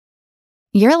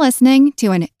You're listening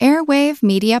to an Airwave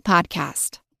Media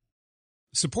Podcast.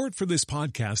 Support for this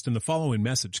podcast and the following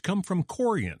message come from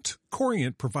Corient.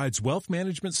 Corient provides wealth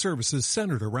management services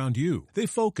centered around you. They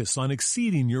focus on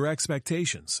exceeding your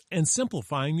expectations and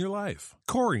simplifying your life.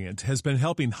 Corient has been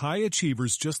helping high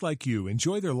achievers just like you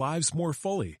enjoy their lives more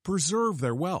fully, preserve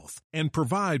their wealth, and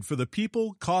provide for the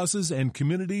people, causes, and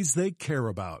communities they care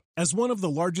about. As one of the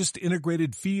largest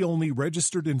integrated fee-only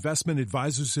registered investment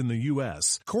advisors in the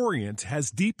U.S., Corient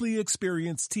has deeply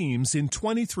experienced teams in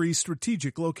 23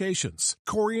 strategic locations.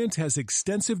 Corient has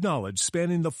extensive knowledge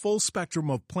spanning the full spectrum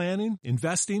of planning,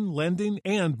 investing, lending,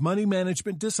 and money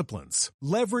management disciplines.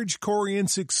 Leverage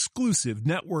Corient's exclusive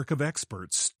network of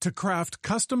experts to craft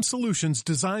custom solutions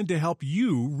designed to help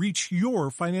you reach your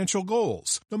financial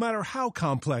goals, no matter how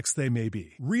complex they may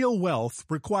be. Real wealth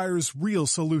requires real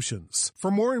solutions. For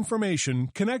more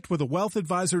information, connect with a wealth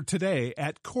advisor today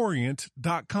at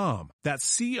Corient.com.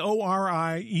 That's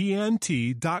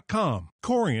Corient.com.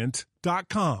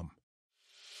 Corient.com.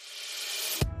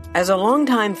 As a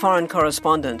longtime foreign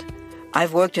correspondent,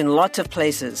 I've worked in lots of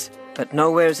places, but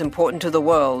nowhere as important to the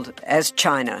world as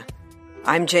China.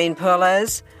 I'm Jane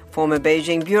Perlez, former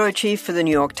Beijing bureau chief for the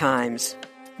New York Times.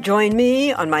 Join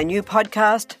me on my new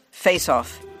podcast, Face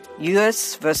Off,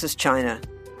 U.S. versus China,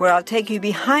 where I'll take you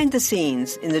behind the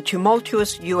scenes in the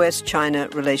tumultuous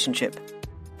U.S.-China relationship.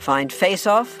 Find Face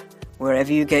Off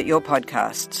wherever you get your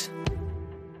podcasts.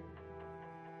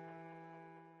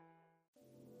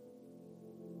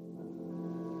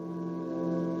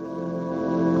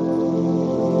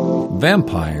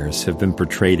 Vampires have been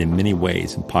portrayed in many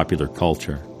ways in popular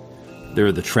culture. There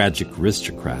are the tragic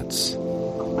aristocrats.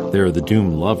 There are the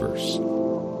doomed lovers.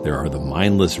 There are the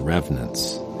mindless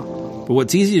revenants. But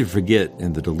what's easy to forget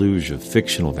in the deluge of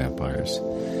fictional vampires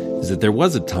is that there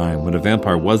was a time when a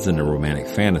vampire wasn't a romantic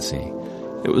fantasy.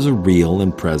 It was a real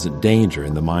and present danger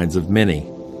in the minds of many.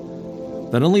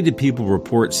 Not only did people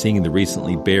report seeing the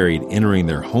recently buried entering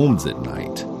their homes at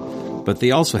night, but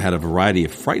they also had a variety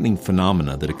of frightening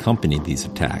phenomena that accompanied these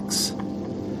attacks.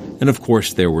 And of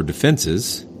course there were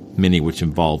defenses, many which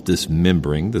involved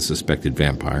dismembering the suspected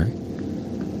vampire,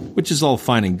 which is all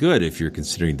fine and good if you're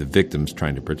considering the victims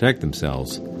trying to protect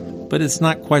themselves, but it's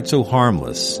not quite so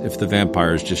harmless if the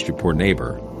vampire is just your poor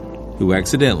neighbor, who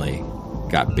accidentally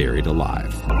got buried alive.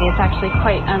 It's actually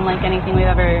quite unlike anything we've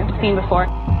ever seen before.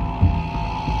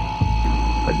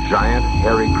 A giant,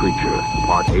 hairy creature,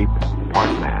 part ape,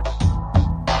 part man.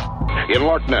 In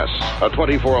Loch Ness, a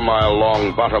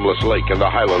 24-mile-long bottomless lake in the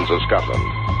Highlands of Scotland.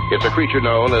 It's a creature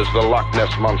known as the Loch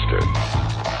Ness Monster.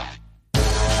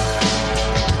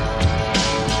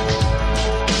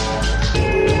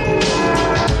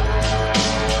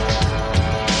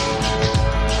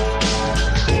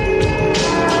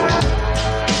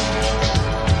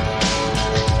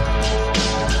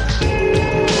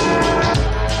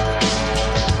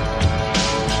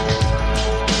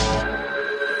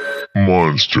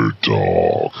 Monster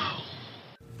Talk.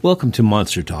 Welcome to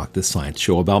Monster Talk, the science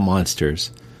show about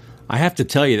monsters. I have to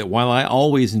tell you that while I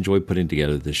always enjoy putting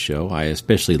together this show, I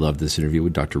especially love this interview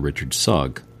with Dr. Richard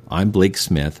Sugg. I'm Blake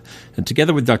Smith, and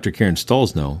together with Dr. Karen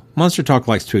Stolzno, Monster Talk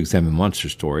likes to examine monster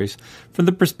stories from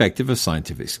the perspective of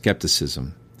scientific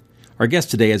skepticism. Our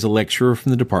guest today is a lecturer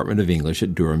from the Department of English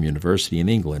at Durham University in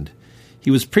England. He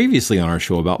was previously on our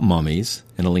show about mummies,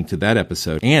 and a link to that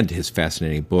episode and his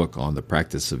fascinating book on the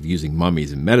practice of using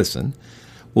mummies in medicine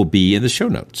will be in the show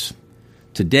notes.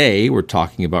 Today, we're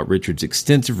talking about Richard's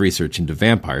extensive research into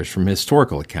vampires from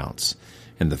historical accounts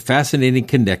and the fascinating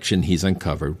connection he's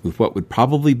uncovered with what would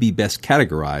probably be best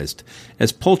categorized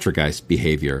as poltergeist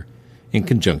behavior in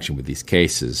conjunction with these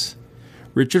cases.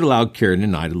 Richard allowed Karen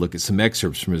and I to look at some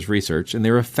excerpts from his research, and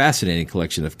they're a fascinating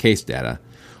collection of case data,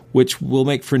 which will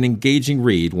make for an engaging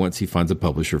read once he finds a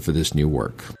publisher for this new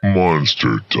work.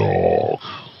 Monster Talk.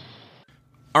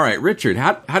 All right, Richard,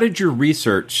 how did your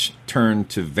research turn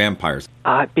to vampires?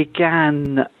 It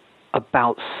began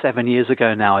about 7 years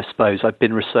ago now, I suppose. I've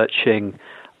been researching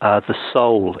the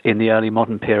soul in the early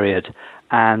modern period,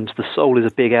 and the soul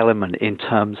is a big element in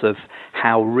terms of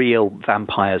how real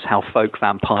vampires, how folk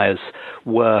vampires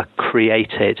were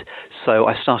created. So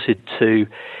I started to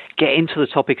get into the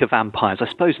topic of vampires, I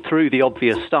suppose through the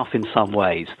obvious stuff in some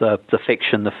ways, the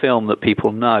fiction, the film that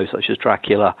people know, such as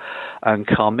Dracula and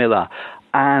Carmilla.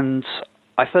 And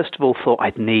I first of all thought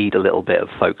I'd need a little bit of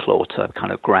folklore to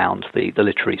kind of ground the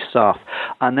literary stuff.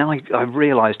 And then I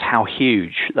realized how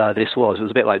huge this was. It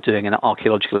was a bit like doing an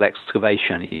archaeological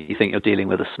excavation. You think you're dealing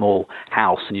with a small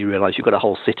house, and you realize you've got a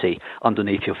whole city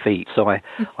underneath your feet. So I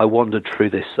wandered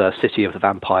through this city of the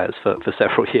vampires for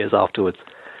several years afterwards.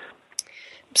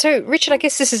 So, Richard, I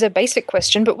guess this is a basic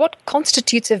question, but what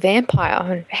constitutes a vampire,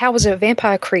 and how was a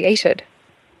vampire created?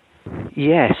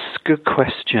 Yes, good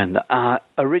question.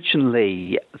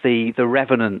 Originally, the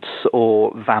revenants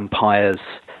or vampires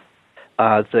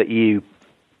that you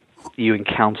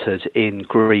encountered in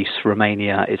Greece,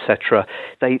 Romania, etc.,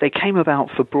 they came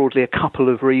about for broadly a couple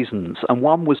of reasons. And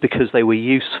one was because they were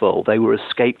useful. They were a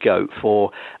scapegoat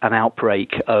for an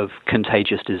outbreak of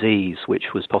contagious disease,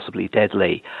 which was possibly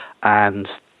deadly. And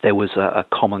there was a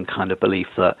common kind of belief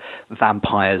that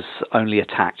vampires only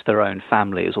attacked their own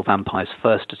families, or vampires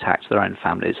first attacked their own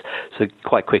families. So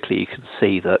quite quickly you can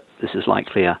see that this is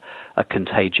likely a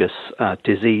contagious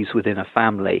disease within a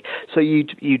family. So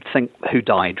you'd think, who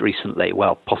died recently?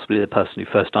 Well, possibly the person who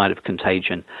first died of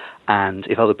contagion. And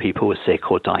if other people were sick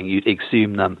or dying, you'd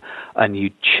exhume them and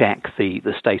you'd check the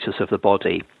status of the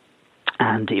body.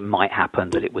 And it might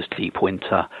happen that it was deep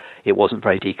winter, it wasn't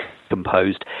very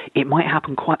decomposed. It might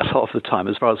happen quite a lot of the time,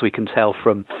 as far as we can tell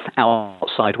from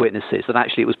outside witnesses, that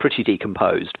actually it was pretty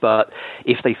decomposed. But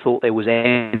if they thought there was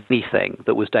anything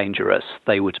that was dangerous,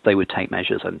 they would take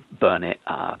measures and burn it,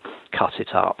 cut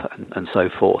it up, and so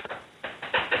forth.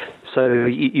 So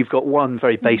you've got one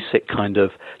very basic kind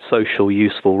of social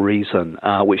useful reason,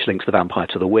 which links the vampire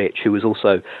to the witch, who was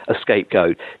also a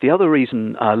scapegoat. The other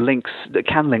reason that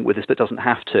can link with this but doesn't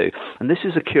have to, and this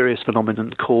is a curious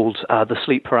phenomenon called the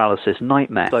sleep paralysis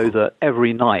nightmare, so that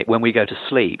every night when we go to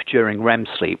sleep, during REM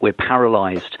sleep, we're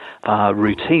paralyzed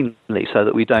routinely so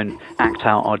that we don't act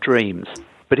out our dreams.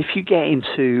 But if you get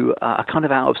into a kind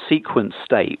of out-of-sequence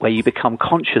state where you become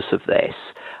conscious of this,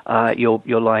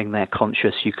 you're lying there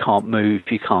conscious, you can't move,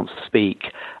 you can't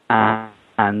speak,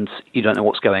 and you don't know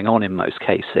what's going on in most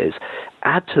cases.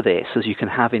 Add to this, as you can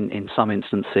have in some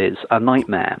instances, a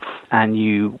nightmare, and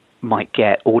you might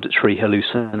get auditory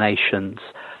hallucinations,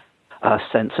 a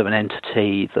sense of an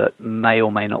entity that may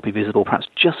or may not be visible, perhaps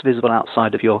just visible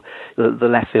outside of the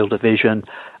left field of vision.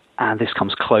 And this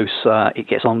comes closer, it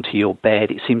gets onto your bed,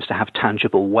 it seems to have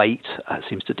tangible weight, it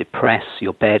seems to depress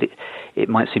your bed, it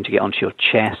might seem to get onto your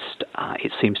chest,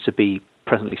 it seems to be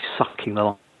presently sucking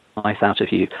the life out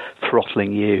of you,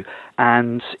 throttling you.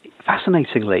 And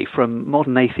fascinatingly, from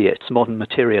modern atheists, modern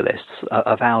materialists,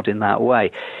 avowed in that way,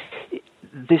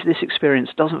 this experience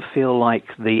doesn't feel like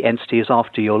the entity is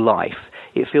after your life,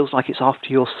 it feels like it's after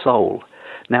your soul.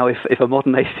 Now, if a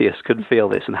modern atheist could feel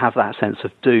this and have that sense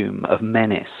of doom, of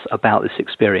menace about this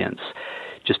experience,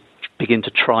 just begin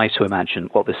to try to imagine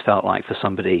what this felt like for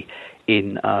somebody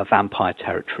in vampire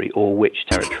territory or witch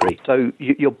territory. So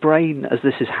your brain, as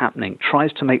this is happening,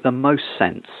 tries to make the most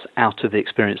sense out of the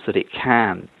experience that it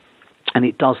can. And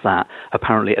it does that,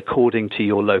 apparently, according to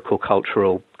your local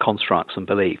cultural constructs and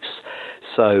beliefs.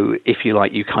 So, if you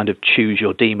like, you kind of choose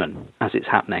your demon as it's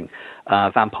happening.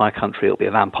 Vampire country, it'll be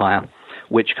a vampire.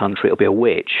 Witch country, it'll be a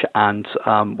witch. And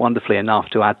wonderfully enough,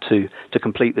 to add to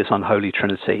complete this unholy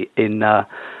trinity, in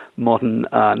modern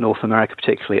North America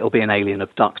particularly, it'll be an alien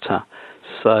abductor.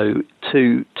 So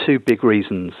two big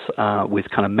reasons with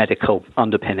kind of medical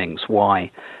underpinnings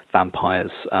why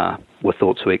vampires were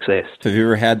thought to exist. Have you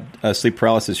ever had sleep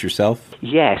paralysis yourself?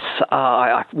 Yes.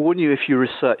 I warn you, if you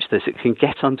research this, it can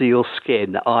get under your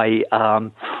skin. I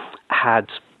had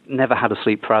never had a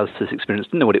sleep paralysis experience,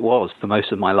 didn't know what it was for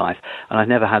most of my life, and I've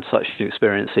never had such an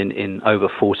experience in over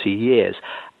 40 years.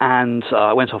 And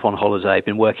I went off on holiday,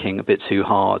 been working a bit too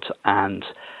hard, and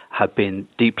had been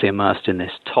deeply immersed in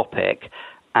this topic,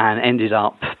 and ended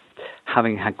up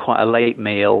having had quite a late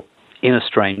meal in a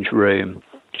strange room,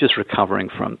 just recovering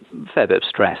from a fair bit of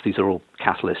stress. These are all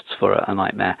catalysts for a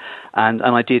nightmare. And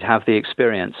I did have the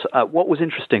experience. What was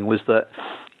interesting was that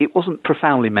it wasn't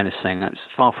profoundly menacing. It's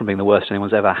far from being the worst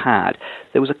anyone's ever had.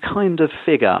 There was a kind of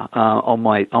figure on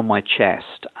my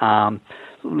chest.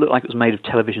 Looked like it was made of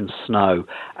television snow.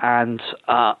 And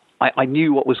I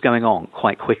knew what was going on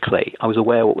quite quickly. I was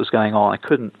aware what was going on. I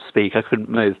couldn't speak. I couldn't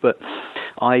move. But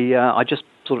I just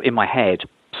sort of in my head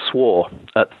swore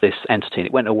at this entity, and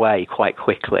it went away quite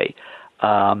quickly.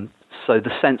 So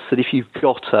the sense that if you've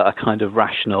got a kind of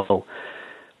rational,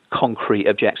 concrete,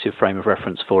 objective frame of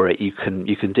reference for it, you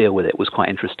can deal with it was quite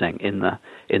interesting in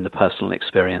the personal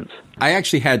experience. I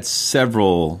actually had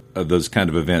several of those kind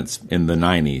of events in the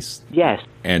 90s. Yes.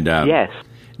 And yes.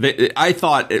 I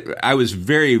thought I was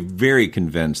very, very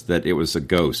convinced that it was a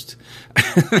ghost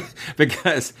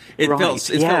because it felt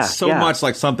so much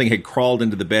like something had crawled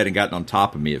into the bed and gotten on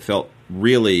top of me. It felt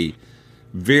really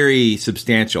very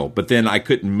substantial, but then I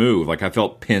couldn't move. Like I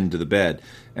felt pinned to the bed,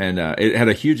 and it had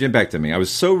a huge impact on me. I was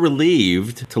so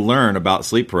relieved to learn about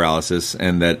sleep paralysis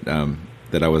and that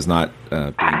that I was not.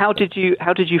 How did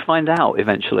you find out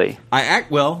eventually?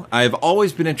 I've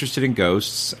always been interested in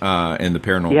ghosts and the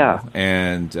paranormal,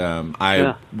 and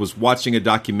I was watching a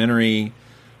documentary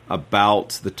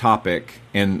about the topic,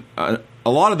 and a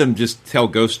lot of them just tell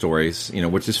ghost stories,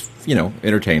 which is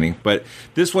entertaining. But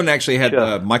this one actually had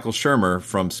Michael Shermer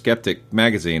from Skeptic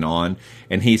magazine on,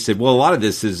 and he said, "Well, a lot of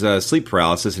this is sleep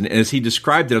paralysis." And as he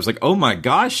described it, I was like, "Oh my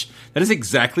gosh, that is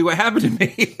exactly what happened to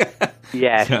me."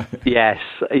 Yes.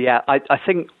 I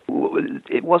think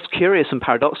what's curious and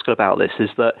paradoxical about this is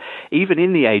that even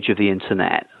in the age of the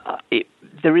internet,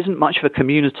 there isn't much of a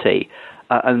community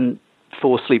and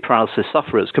for sleep paralysis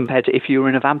sufferers compared to if you were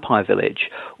in a vampire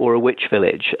village or a witch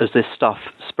village, as this stuff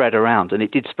spread around, and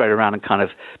it did spread around and kind of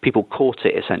people caught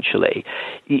it essentially.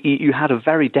 You had a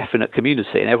very definite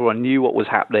community and everyone knew what was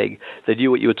happening. They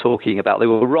knew what you were talking about. They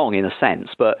were wrong in a sense,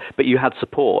 but you had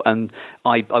support. And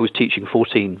I was teaching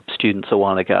 14 students a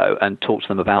while ago and talked to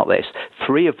them about this.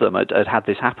 3 of them had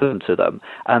this happen to them,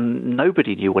 and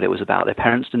nobody knew what it was about. Their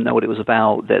parents didn't know what it was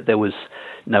about. There was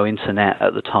no internet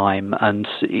at the time, and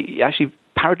actually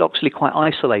paradoxically quite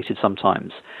isolated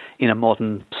sometimes in a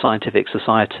modern scientific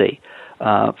society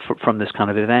from this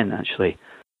kind of event, actually.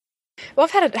 Well,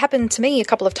 I've had it happen to me a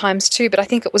couple of times too, but I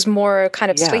think it was more a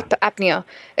kind of sleep apnea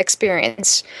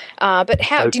experience. But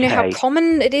do you know how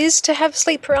common it is to have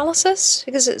sleep paralysis?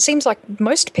 Because it seems like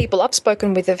most people I've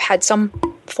spoken with have had some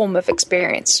form of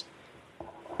experience.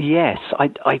 Yes,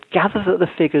 I gather that the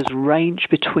figures range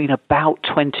between about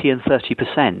 20 and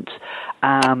 30%,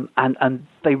 and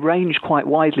they range quite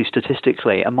widely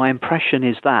statistically. And my impression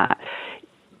is that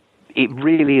it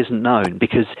really isn't known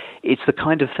because it's the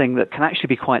kind of thing that can actually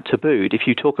be quite tabooed if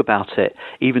you talk about it,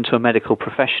 even to a medical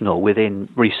professional within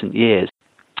recent years.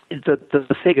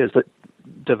 The figures that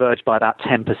diverge by about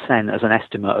 10% as an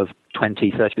estimate of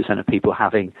 20-30% of people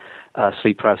having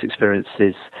sleep paralysis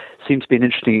experiences seems to be an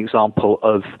interesting example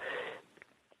of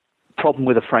problem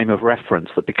with a frame of reference,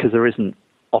 that because there isn't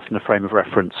often a frame of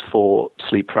reference for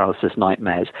sleep paralysis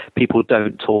nightmares, people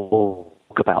don't talk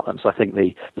about them. So I think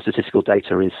the statistical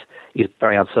data is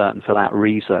very uncertain for that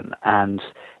reason. And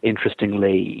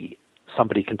interestingly,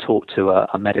 somebody can talk to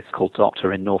a medical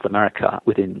doctor in North America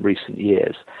within recent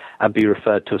years and be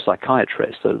referred to a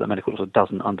psychiatrist, so the medical doctor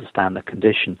doesn't understand the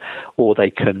condition, or they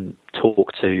can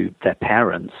talk to their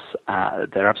parents.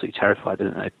 They're absolutely terrified, they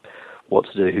don't know what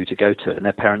to do, who to go to, and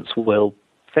their parents will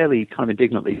fairly kind of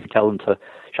indignantly tell them to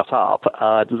shut up.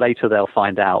 Later they'll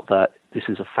find out that this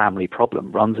is a family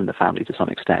problem, runs in the family to some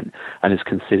extent, and is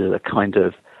considered a kind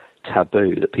of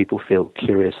taboo, that people feel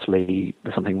curiously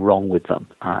there's something wrong with them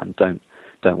and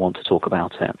don't want to talk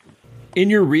about it. In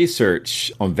your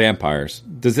research on vampires,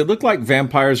 does it look like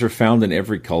vampires are found in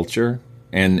every culture?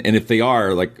 And if they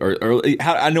are,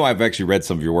 I know I've actually read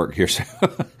some of your work here. So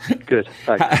good.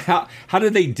 How do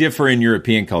they differ in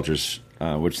European cultures,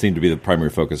 which seem to be the primary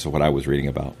focus of what I was reading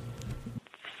about?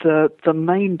 The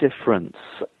main difference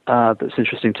that's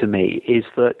interesting to me is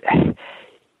that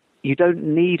you don't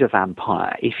need a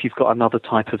vampire if you've got another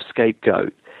type of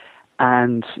scapegoat.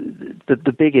 And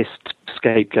the biggest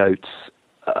scapegoats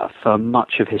for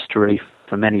much of history,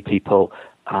 for many people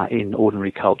in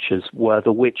ordinary cultures, were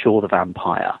the witch or the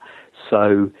vampire.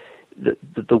 So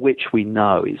the witch we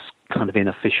know is kind of in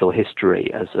official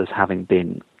history as having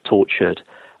been tortured,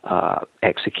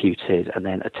 executed, and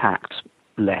then attacked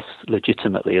less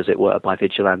legitimately, as it were, by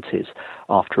vigilantes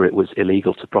after it was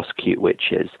illegal to prosecute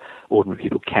witches. Ordinary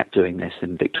people kept doing this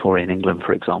in Victorian England,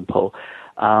 for example.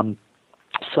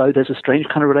 So there's a strange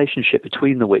kind of relationship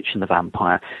between the witch and the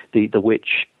vampire. The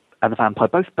witch and the vampire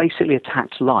both basically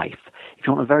attacked life. If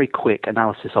you want a very quick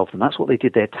analysis of them, that's what they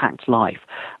did. They attacked life.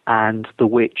 And the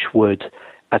witch would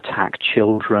attack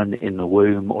children in the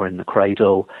womb or in the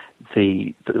cradle.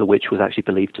 The witch was actually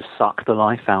believed to suck the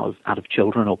life out of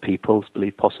children or people, it's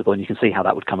believed possible, and you can see how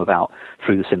that would come about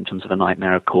through the symptoms of a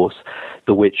nightmare, of course.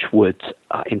 The witch would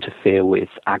interfere with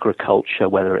agriculture,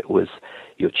 whether it was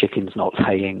your chickens not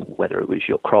laying, whether it was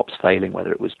your crops failing,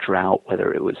 whether it was drought,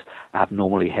 whether it was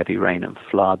abnormally heavy rain and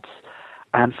floods.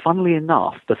 And funnily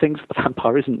enough, the things the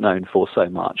vampire isn't known for so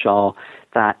much are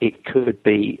that it could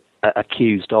be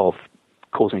accused of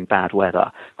causing bad weather,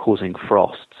 causing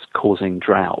frosts, causing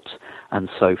drought, and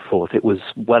so forth. It was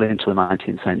well into the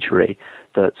 19th century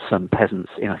that some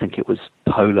peasants in, I think it was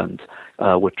Poland,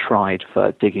 were tried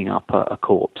for digging up a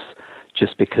corpse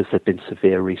just because there'd been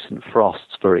severe recent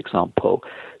frosts, for example.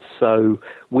 So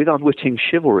with unwitting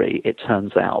chivalry, it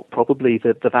turns out, probably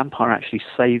the vampire actually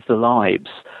saved the lives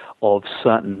of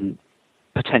certain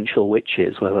potential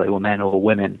witches, whether they were men or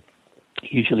women,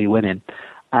 usually women.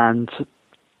 And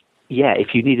yeah,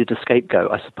 if you needed a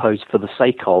scapegoat, I suppose for the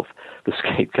sake of the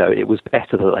scapegoat, it was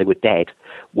better that they were dead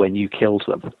when you killed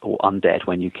them, or undead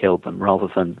when you killed them, rather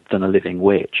than a living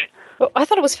witch. Well, I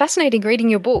thought it was fascinating reading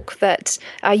your book that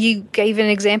you gave an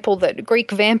example that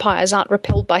Greek vampires aren't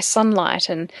repelled by sunlight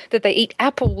and that they eat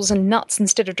apples and nuts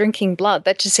instead of drinking blood.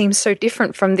 That just seems so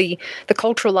different from the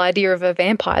cultural idea of a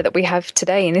vampire that we have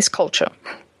today in this culture.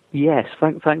 Yes,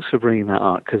 thanks for bringing that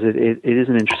up, because it is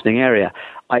an interesting area.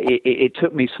 It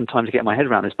took me some time to get my head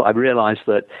around this, but I realized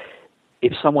that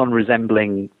if someone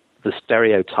resembling the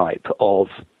stereotype of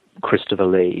Christopher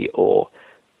Lee or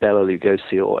Bela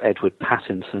Lugosi or Edward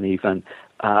Pattinson even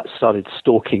started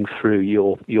stalking through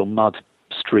your mud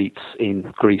streets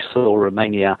in Greece or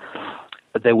Romania,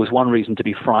 there was one reason to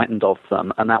be frightened of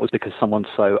them, and that was because someone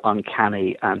so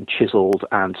uncanny and chiseled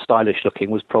and stylish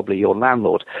looking was probably your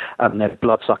landlord, and their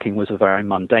blood-sucking was a very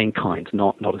mundane kind,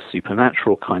 not a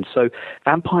supernatural kind. So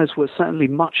vampires were certainly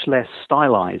much less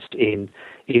stylized in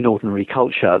ordinary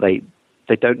culture. They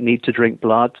don't need to drink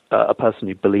blood. A person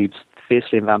who believes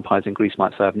fiercely in vampires in Greece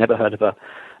might say, I've never heard of a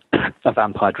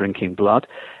vampire drinking blood.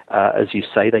 As you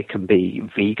say, they can be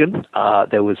vegan.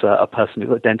 There was a person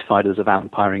who identified as a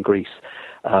vampire in Greece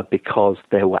because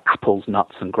there were apples,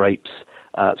 nuts, and grapes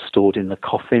stored in the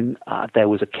coffin. There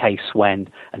was a case when,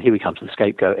 and here we come to the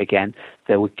scapegoat again,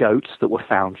 there were goats that were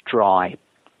found dry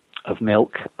of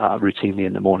milk routinely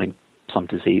in the morning, some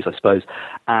disease, I suppose,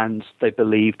 and they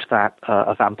believed that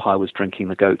a vampire was drinking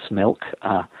the goat's milk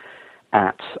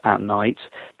at night.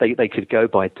 They could go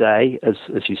by day, as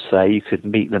you say. You could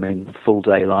meet them in full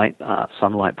daylight,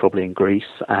 sunlight probably in Greece,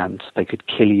 and they could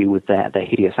kill you with their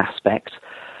hideous aspect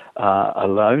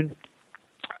alone.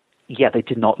 Yeah, they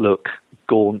did not look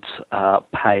gaunt,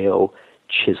 pale,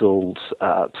 chiseled,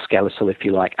 skeletal, if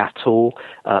you like, at all.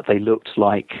 They looked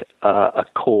like a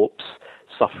corpse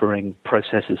suffering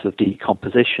processes of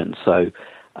decomposition. So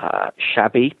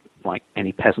shabby, like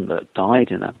any peasant that died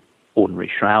in an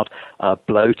ordinary shroud,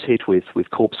 bloated with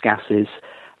corpse gases,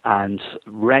 and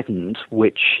reddened,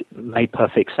 which made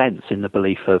perfect sense in the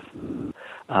belief of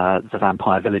the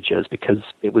vampire villagers, because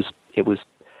it was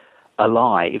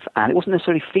alive, and it wasn't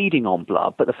necessarily feeding on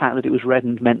blood, but the fact that it was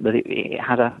reddened meant that it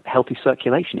had a healthy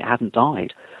circulation. It hadn't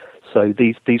died. So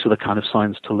these were the kind of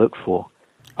signs to look for.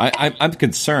 I'm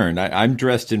concerned. I'm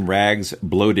dressed in rags,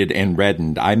 bloated and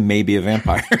reddened. I may be a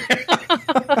vampire.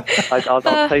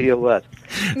 I'll take your word.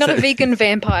 Not a vegan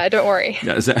vampire, don't worry.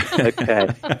 Okay.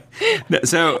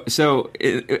 So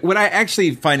what I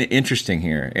actually find interesting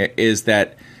here is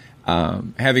that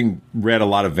having read a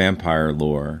lot of vampire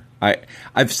lore,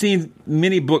 I've seen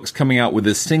many books coming out with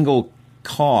a single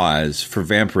cause for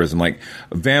vampirism, like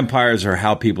vampires are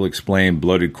how people explain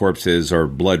bloated corpses or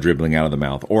blood dribbling out of the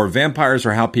mouth, or vampires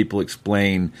are how people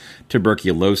explain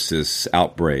tuberculosis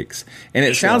outbreaks. And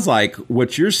it sounds like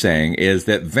what you're saying is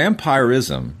that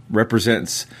vampirism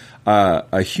represents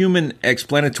a human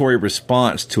explanatory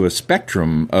response to a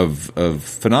spectrum of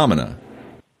phenomena.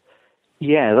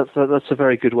 Yeah, that's a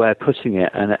very good way of putting it,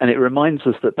 and it reminds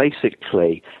us that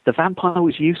basically the vampire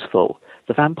was useful.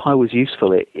 The vampire was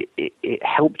useful. It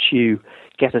helped you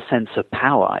get a sense of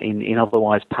power in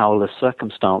otherwise powerless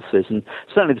circumstances, and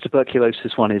certainly the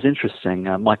tuberculosis one is interesting.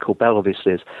 Michael Bell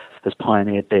obviously has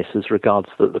pioneered this as regards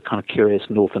the kind of curious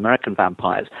North American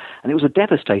vampires, and it was a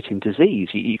devastating disease.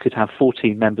 You could have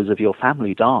 14 members of your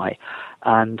family die,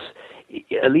 and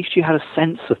at least you had a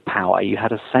sense of power. You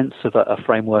had a sense of a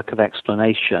framework of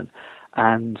explanation.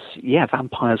 And yeah,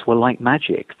 vampires were like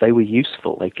magic. They were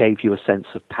useful. They gave you a sense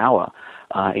of power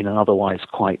in an otherwise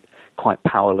quite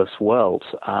powerless world.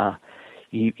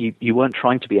 You weren't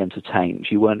trying to be entertained.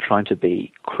 You weren't trying to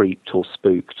be creeped or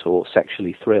spooked or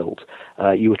sexually thrilled.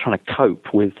 You were trying to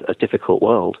cope with a difficult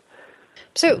world.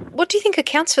 So what do you think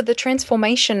accounts for the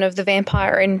transformation of the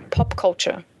vampire in pop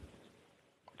culture?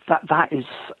 That is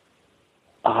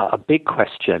a big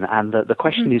question, and the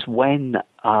question is, when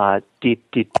did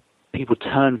people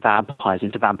turn vampires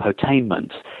into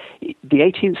vampotainment? The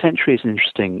 18th century is an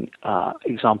interesting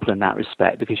example in that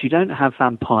respect, because you don't have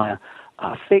vampire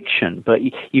fiction, but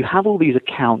you have all these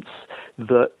accounts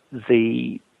that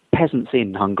the peasants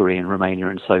in Hungary and Romania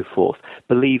and so forth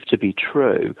believe to be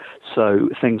true. So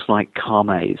things like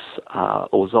Carmes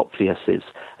or Zophius's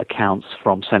accounts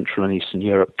from Central and Eastern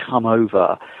Europe come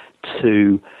over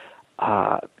to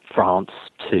France,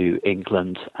 to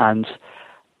England, and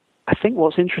I think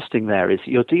what's interesting there is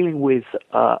you're dealing with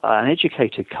an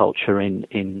educated culture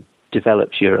in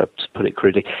developed Europe, to put it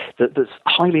crudely, that's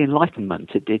highly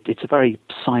Enlightenment. It's a very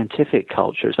scientific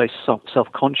culture. It's very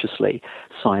self-consciously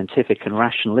scientific and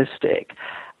rationalistic,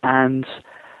 and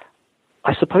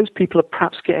I suppose people are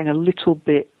perhaps getting a little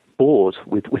bit bored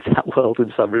with that world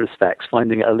in some respects,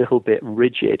 finding it a little bit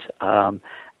rigid.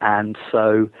 And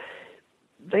so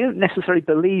they don't necessarily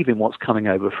believe in what's coming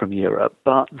over from Europe,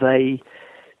 but they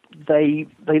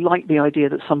like the idea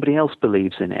that somebody else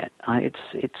believes in it.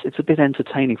 It's a bit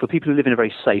entertaining for people who live in a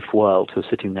very safe world, who are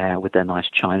sitting there with their nice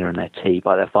china and their tea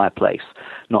by their fireplace,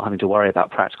 not having to worry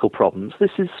about practical problems.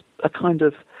 This is a kind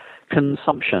of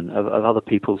consumption of other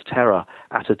people's terror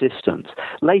at a distance.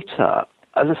 Later,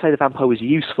 as I say, the vampire was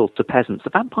useful to peasants. The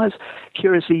vampire's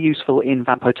curiously useful in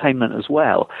vampotainment as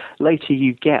well. Later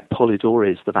you get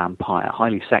Polydori's The Vampire,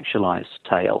 highly sexualized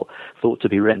tale, thought to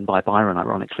be written by Byron,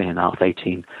 ironically enough,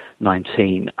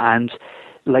 1819. And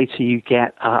later you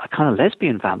get a kind of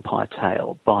lesbian vampire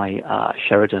tale by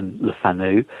Sheridan Le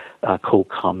Fanu called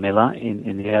Carmilla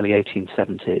in the early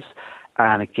 1870s.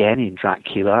 And again, in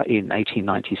Dracula in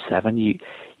 1897,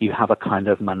 you have a kind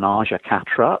of menage a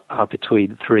quatre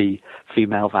between three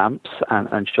female vamps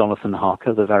and Jonathan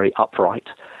Harker, the very upright,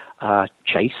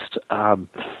 chaste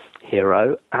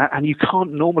hero. And you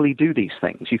can't normally do these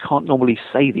things. You can't normally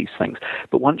say these things.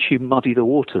 But once you muddy the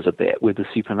waters a bit with the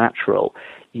supernatural,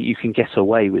 you can get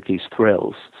away with these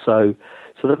thrills. So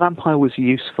the vampire was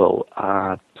useful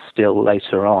still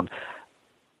later on.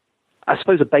 I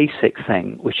suppose a basic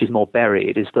thing, which is more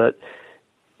buried, is that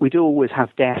we do always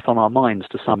have death on our minds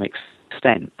to some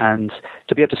extent, and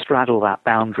to be able to straddle that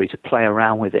boundary, to play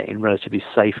around with it in relatively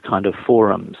safe kind of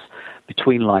forums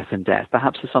between life and death,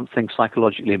 perhaps there's something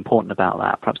psychologically important about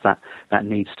that. Perhaps that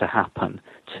needs to happen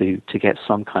to get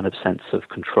some kind of sense of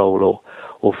control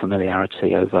or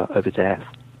familiarity over death.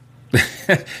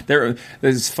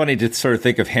 It's funny to sort of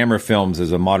think of Hammer films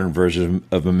as a modern version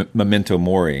of Memento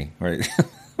Mori, right?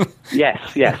 Yes,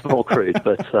 more crude,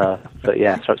 but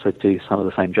yeah, perhaps they do some of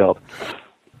the same job.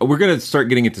 We're going to start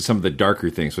getting into some of the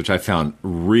darker things, which I found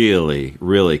really,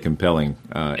 really compelling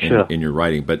in your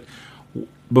writing. But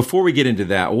before we get into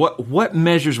that, what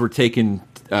measures were taken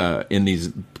in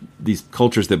these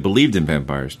cultures that believed in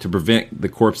vampires to prevent the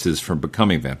corpses from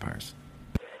becoming vampires?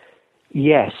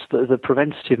 Yes, the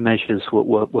preventative measures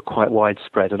were quite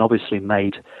widespread and obviously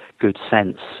made good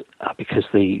sense because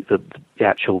the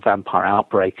actual vampire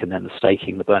outbreak and then the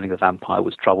staking, the burning of the vampire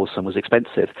was troublesome, was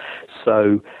expensive.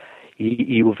 So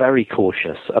you were very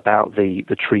cautious about the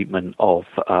treatment of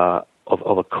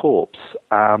a corpse.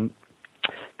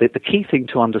 The key thing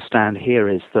to understand here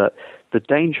is that the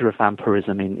danger of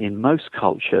vampirism in most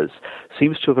cultures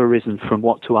seems to have arisen from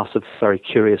what to us are very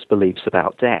curious beliefs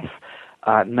about death.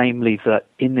 Namely that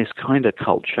in this kind of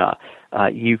culture,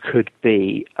 you could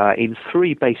be in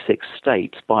three basic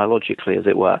states, biologically as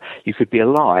it were. You could be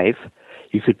alive,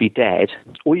 you could be dead,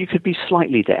 or you could be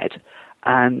slightly dead.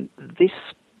 And this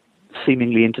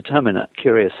seemingly indeterminate,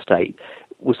 curious state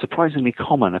was surprisingly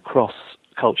common across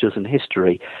cultures and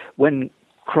history. When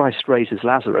Christ raises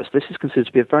Lazarus, this is considered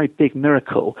to be a very big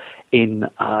miracle in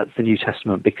the New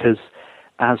Testament because,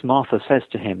 as Martha says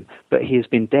to him, but he has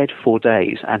been dead 4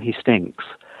 days and he stinks.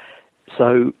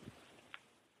 So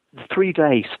the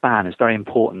 3-day span is very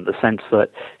important, the sense that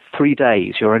 3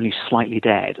 days you're only slightly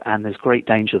dead and there's great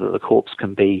danger that the corpse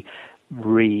can be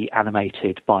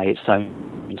reanimated by its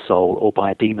own soul or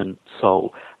by a demon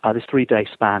soul. This 3-day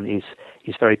span is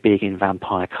very big in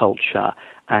vampire culture,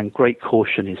 and great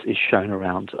caution is shown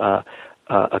around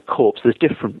a corpse. There's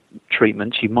different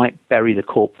treatments. You might bury the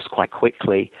corpse quite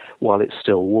quickly while it's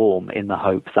still warm in the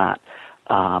hope that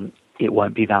it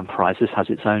won't be vampirized. This has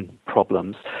its own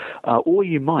problems. Or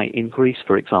you might, in Greece,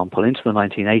 for example, into the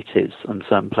 1980s and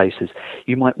certain places,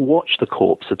 you might watch the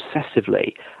corpse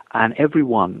obsessively and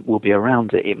everyone will be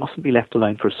around it. It mustn't be left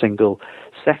alone for a single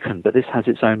second, but this has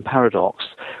its own paradox,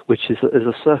 which is that there's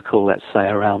a circle, let's say,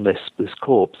 around this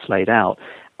corpse laid out,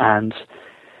 and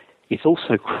it's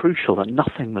also crucial that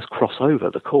nothing must cross over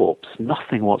the corpse,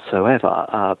 nothing whatsoever.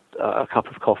 A cup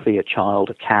of coffee, a child,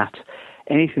 a cat,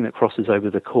 anything that crosses over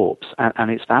the corpse, and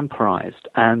it's vampirized.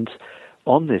 And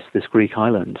on this Greek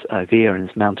island, Vir, in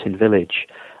this mountain village,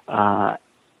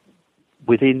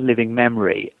 within living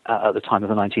memory at the time of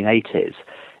the 1980s,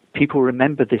 people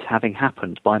remembered this having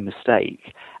happened by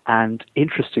mistake, and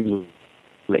interestingly,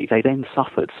 they then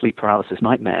suffered sleep paralysis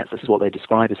nightmares. This is what they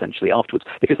describe essentially afterwards,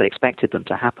 because they expected them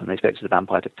to happen. They expected the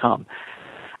vampire to come.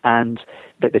 And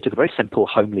they took a very simple,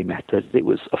 homely method. It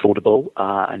was affordable,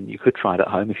 and you could try it at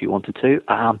home if you wanted to.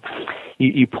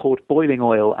 You poured boiling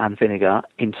oil and vinegar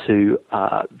into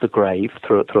the grave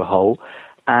through a hole,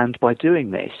 and by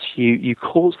doing this, you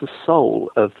cause the soul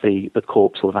of the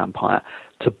corpse or the vampire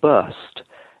to burst,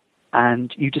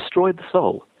 and you destroyed the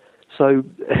soul. So,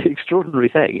 extraordinary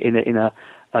thing in a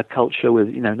a culture with,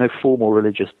 no formal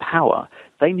religious power.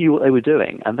 They knew what they were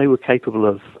doing, and they were capable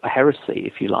of a heresy,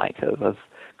 if you like, of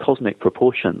cosmic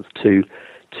proportions to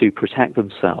protect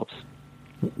themselves.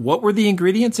 What were the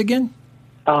ingredients again?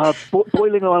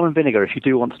 Boiling oil and vinegar. If you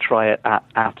do want to try it at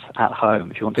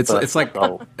home, if you want to. It's like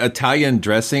Italian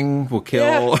dressing will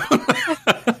kill.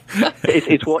 Yeah.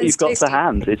 it's what you've got to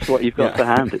hand. It's what you've got to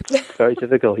hand. It's very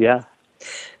difficult. Yeah.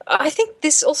 I think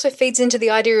this also feeds into the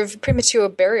idea of premature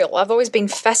burial. I've always been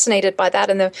fascinated by that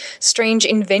and the strange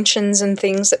inventions and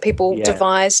things that people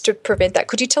devise to prevent that.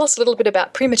 Could you tell us a little bit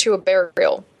about premature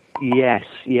burial? Yes.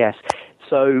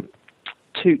 So,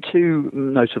 two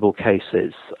notable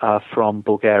cases from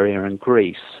Bulgaria and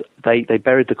Greece. They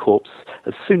buried the corpse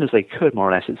as soon as they could, more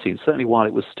or less, it seems, certainly while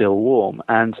it was still warm.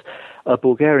 And a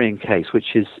Bulgarian case,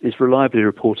 which is reliably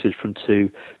reported from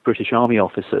two British Army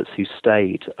officers who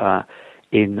stayed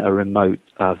in a remote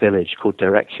village called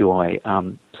Derekyoi,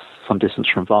 some distance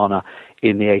from Varna,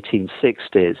 in the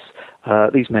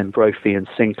 1860s. These men, Brophy and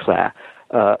Sinclair,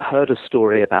 heard a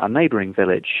story about a neighboring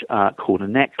village called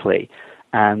Anekli,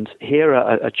 and here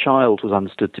a child was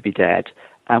understood to be dead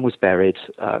and was buried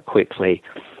quickly.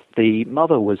 The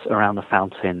mother was around the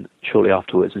fountain shortly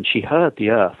afterwards, and she heard the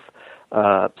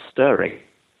earth stirring.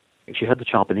 She heard the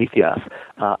child beneath the earth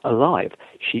alive.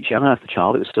 She unearthed the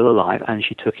child, it was still alive, and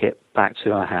she took it back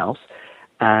to her house.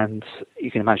 And you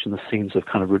can imagine the scenes of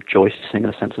kind of rejoicing,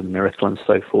 a sense of miracle and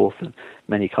so forth, in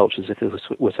many cultures if this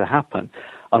were to happen.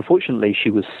 Unfortunately, she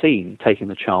was seen taking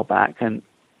the child back, and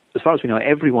as far as we know,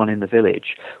 everyone in the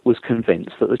village was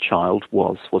convinced that the child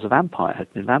was a vampire,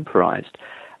 had been vampirized.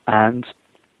 And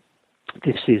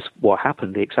this is what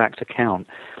happened, the exact account.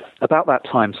 About that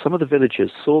time, some of the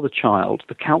villagers saw the child,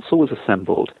 the council was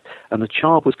assembled, and the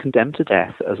child was condemned to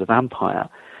death as a vampire.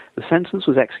 The sentence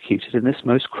was executed in this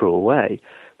most cruel way.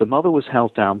 The mother was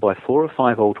held down by 4 or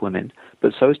 5 old women,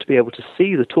 but so as to be able to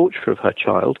see the torture of her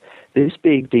child, this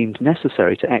being deemed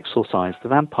necessary to exorcise the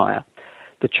vampire.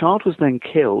 The child was then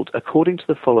killed according to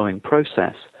the following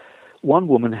process. One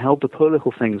woman held the poor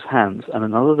little thing's hands and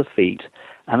another the feet,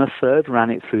 and a third ran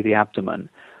it through the abdomen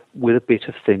with a bit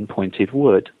of thin pointed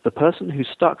wood. The person who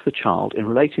stuck the child in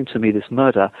relating to me this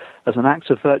murder as an act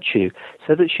of virtue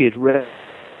said that she had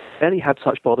rarely had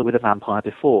such bother with a vampire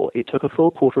before. It took a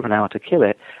full quarter of an hour to kill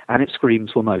it, and its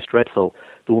screams were most dreadful.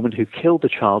 The woman who killed the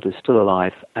child is still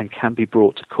alive and can be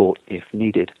brought to court if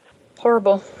needed.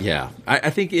 Horrible. Yeah. I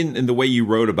think in the way you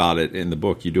wrote about it in the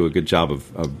book, you do a good job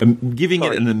of giving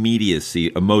it an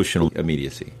immediacy, emotional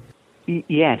immediacy.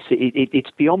 Yes, it's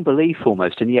beyond belief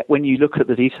almost, and yet when you look at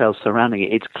the details surrounding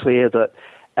it, it's clear that,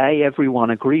 A,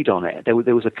 everyone agreed on it. There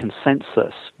was a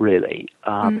consensus, really,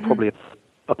 probably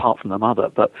apart from the mother,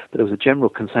 but there was a general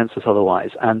consensus otherwise.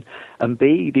 And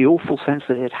B, the awful sense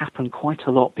that it had happened quite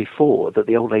a lot before, that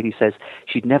the old lady says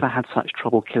she'd never had such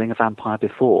trouble killing a vampire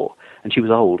before. And she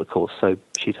was old, of course, so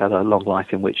she'd had a long life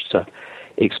in which to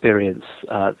experience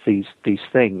these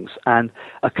things. And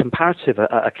a comparative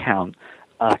account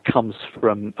comes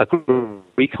from a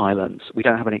Greek island. We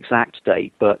don't have an exact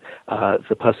date, but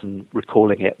the person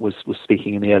recalling it was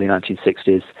speaking in the early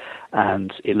 1960s,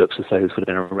 and it looks as though this would have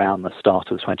been around the start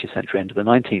of the 20th century, end of the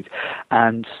 19th.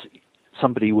 And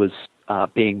somebody was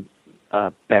being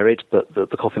buried, but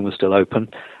the coffin was still open.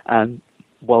 And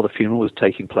while the funeral was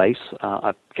taking place,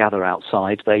 I gather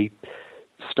outside, they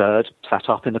stirred, sat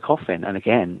up in the coffin. And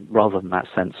again, rather than that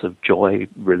sense of joy,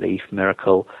 relief,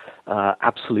 miracle,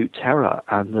 absolute terror,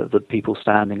 and the people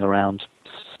standing around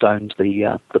stoned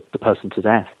the person to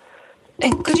death.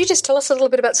 And could you just tell us a little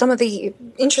bit about some of the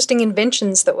interesting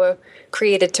inventions that were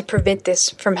created to prevent this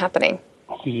from happening?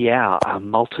 Yeah,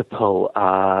 multiple.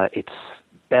 It's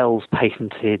Bell's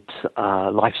patented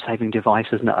life-saving device,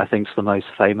 isn't it? I think it's the most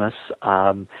famous.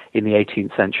 In the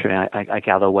 18th century, I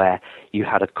gather, where you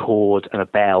had a cord and a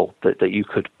bell that you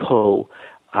could pull,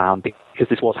 because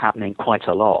this was happening quite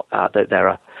a lot. There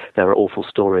are awful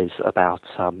stories about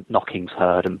knockings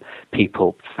heard and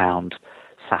people found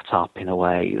sat up in a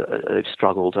way they've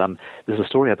struggled. There's a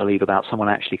story, I believe, about someone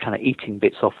actually kind of eating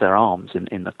bits off their arms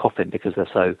in the coffin because they're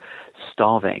so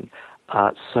starving.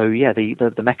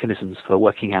 The mechanisms for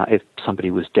working out if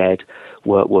somebody was dead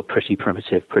were pretty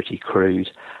primitive, pretty crude.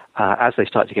 As they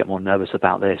started to get more nervous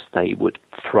about this, they would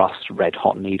thrust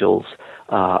red-hot needles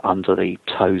under the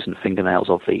toes and fingernails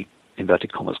of the,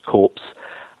 inverted commas, corpse.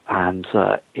 And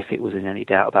if it was in any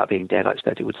doubt about being dead, I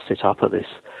expect it would sit up at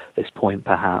this point,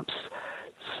 perhaps.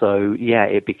 So, yeah,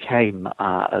 it became,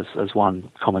 as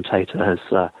one commentator has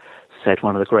said,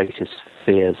 one of the greatest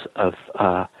fears of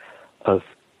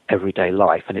everyday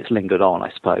life, and it's lingered on,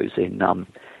 I suppose, in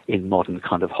in modern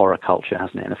kind of horror culture,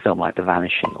 hasn't it? In a film like The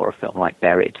Vanishing or a film like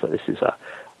Buried, so this is a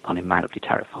unimaginably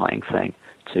terrifying thing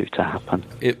to happen.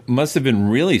 It must have been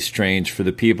really strange for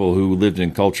the people who lived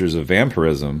in cultures of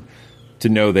vampirism to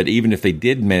know that even if they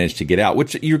did manage to get out,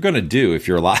 which you're going to do if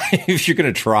you're alive, if you're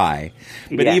going to try,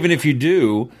 but even if you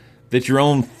do, that your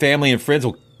own family and friends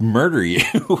will murder you.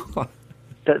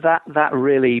 that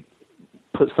really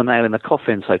puts the nail in the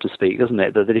coffin, so to speak, doesn't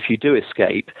it? That if you do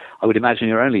escape, I would imagine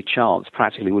your only chance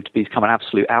practically would be to become an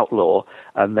absolute outlaw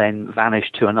and then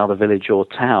vanish to another village or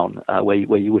town where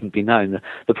you wouldn't be known.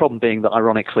 The problem being that,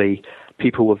 ironically,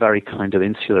 people were very kind of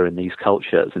insular in these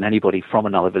cultures, and anybody from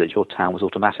another village or town was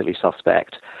automatically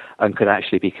suspect and could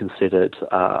actually be considered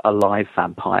a live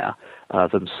vampire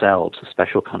themselves, a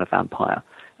special kind of vampire.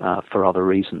 For other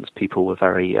reasons, people were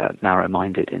very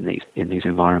narrow-minded in these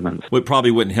environments. Well, it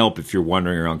probably wouldn't help if you're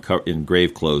wandering around in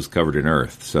grave clothes covered in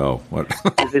earth. So what?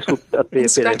 This would be a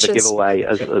bit of a giveaway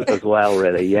as well,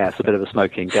 really. Yeah, it's a bit of a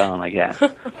smoking gun, I guess.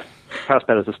 Perhaps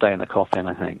better to stay in the coffin,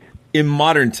 I think. In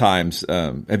modern times,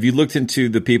 have you looked into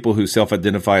the people who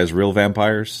self-identify as real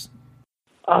vampires?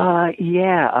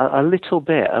 Yeah, a little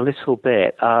bit.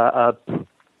 An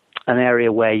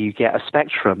area where you get a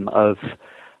spectrum of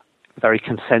very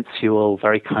consensual,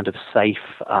 very kind of safe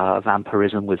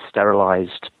vampirism with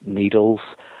sterilized needles,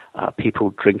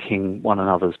 people drinking one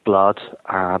another's blood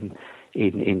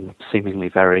in seemingly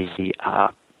very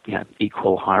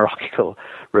equal hierarchical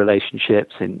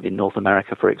relationships in North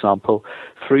America, for example,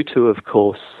 through to, of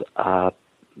course,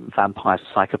 vampire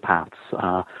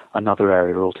psychopaths, another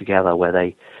area altogether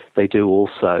where they do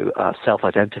also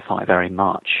self-identify very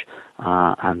much,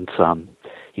 and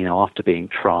after being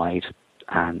tried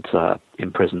and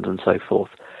imprisoned and so forth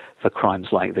for crimes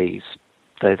like these,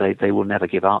 they will never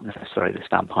give up necessarily this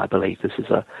vampire belief. This is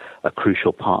a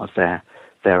crucial part of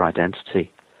their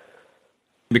identity.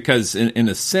 Because in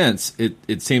a sense,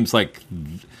 it seems like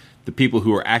the people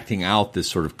who are acting out this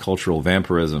sort of cultural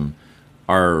vampirism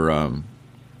are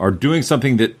doing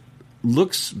something that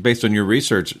looks, based on your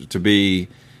research, to be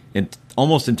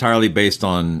almost entirely based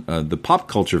on the pop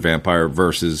culture vampire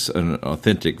versus an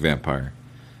authentic vampire.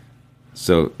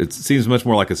 So it seems much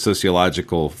more like a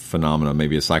sociological phenomena,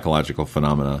 maybe a psychological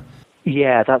phenomena.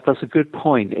 Yeah, that's a good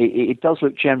point. It does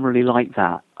look generally like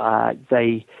that.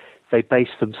 They base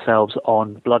themselves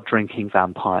on blood-drinking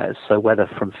vampires, so whether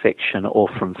from fiction or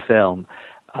from film,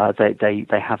 they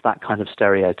have that kind of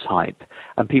stereotype.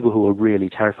 And people who are really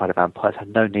terrified of vampires have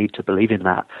no need to believe in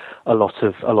that a lot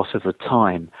of the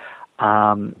time.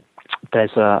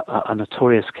 There's a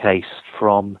notorious case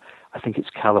from, I think it's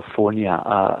California,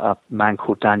 a man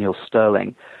called Daniel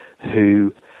Sterling,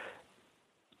 who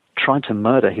tried to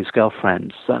murder his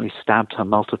girlfriend, certainly stabbed her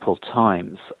multiple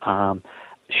times,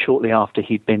 shortly after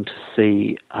he'd been to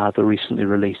see the recently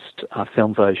released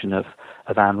film version of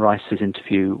Anne Rice's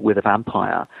Interview with a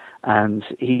Vampire. And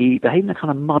he behaved in a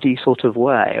kind of muddy sort of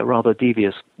way, a rather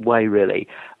devious way, really,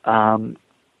 kind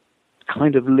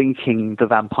of linking the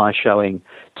vampire showing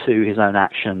to his own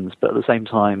actions, but at the same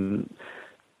time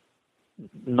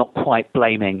not quite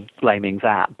blaming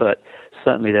that, but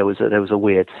certainly there was a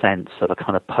weird sense of a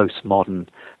kind of postmodern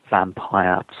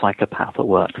vampire psychopath at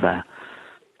work there.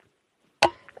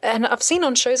 And I've seen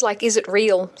on shows like Is It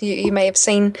Real? You may have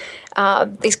seen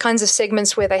these kinds of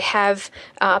segments where they have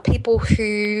people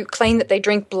who claim that they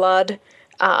drink blood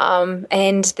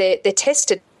and they're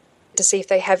tested to see if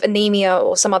they have anemia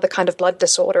or some other kind of blood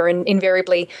disorder, and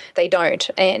invariably they don't.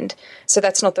 And so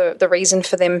that's not the reason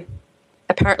for them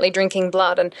apparently drinking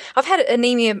blood. And I've had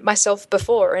anemia myself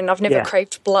before, and I've never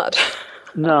craved blood.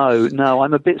 No,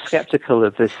 I'm a bit skeptical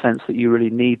of this sense that you really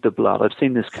need the blood. I've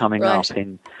seen this coming up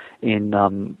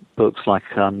in books like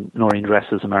Noreen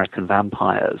Dresser's American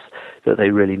Vampires, that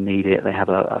they really need it. They have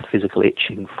a physical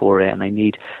itching for it, and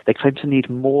they claim to need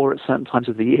more at certain times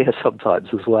of the year sometimes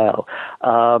as well.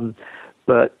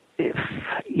 But if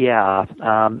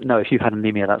you've had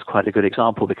anemia, that's quite a good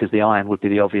example, because the iron would be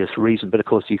the obvious reason. But of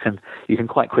course, you can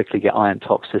quite quickly get iron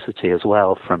toxicity as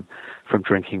well from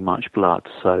drinking much blood.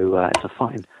 So it's a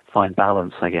fine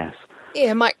balance, I guess.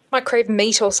 Yeah, might crave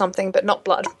meat or something, but not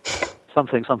blood.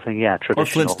 Something, yeah,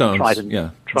 traditional. Or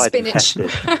Flintstones, tried spinach. And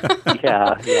tested.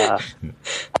 yeah.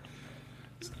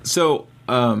 So,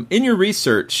 in your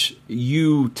research,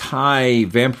 you tie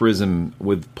vampirism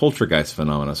with poltergeist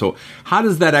phenomena. So, how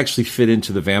does that actually fit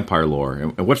into the vampire lore,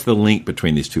 and what's the link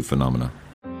between these two phenomena?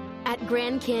 At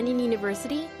Grand Grand Canyon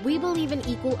University, we believe in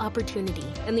equal opportunity,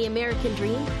 and the American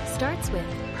dream starts with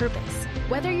purpose.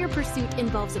 Whether your pursuit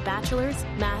involves a bachelor's,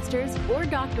 master's, or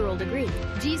doctoral degree,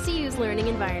 GCU's learning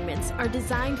environments are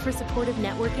designed for supportive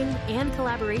networking and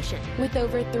collaboration. With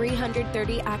over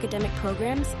 330 academic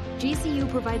programs, GCU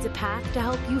provides a path to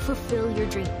help you fulfill your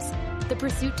dreams. The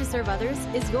pursuit to serve others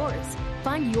is yours.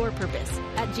 Find your purpose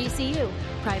at GCU.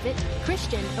 Private,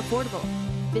 Christian, affordable.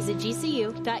 Visit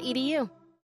gcu.edu.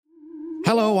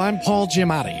 Hello, I'm Paul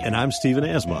Giamatti. And I'm Stephen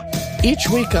Asma. Each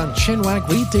week on Chinwag,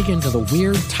 we dig into the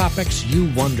weird topics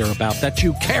you wonder about, that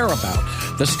you care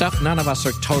about. The stuff none of us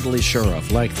are totally sure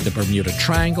of, like the Bermuda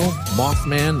Triangle,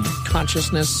 Mothman,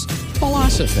 consciousness,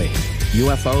 philosophy,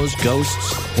 UFOs,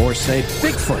 ghosts, or, say,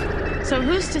 Bigfoot. So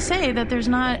who's to say that there's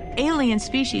not alien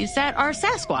species that are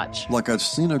Sasquatch? Like I'd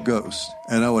seen a ghost,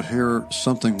 and I would hear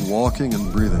something walking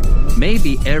and breathing.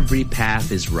 Maybe every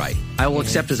path is right. I will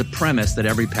accept as a premise that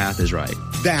every path is right.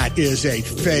 That is a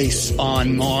face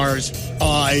on Mars,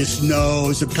 eyes,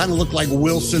 nose. It kind of looked like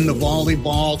Wilson the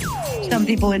volleyball. Some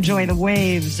people enjoy the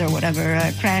waves or whatever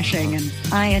crashing, and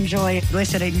I enjoy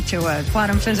listening to a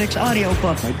quantum physics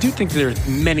audiobook. I do think there are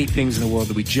many things in the world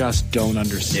that we just don't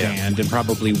understand and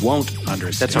probably won't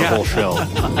understand. That's our whole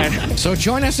show. So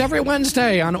join us every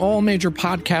Wednesday on all major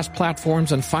podcast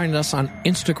platforms and find us on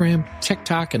Instagram,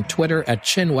 TikTok, and Twitter at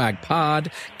ChinwagPod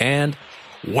and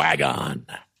Wagon.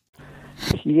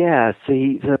 Yeah,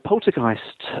 the poltergeist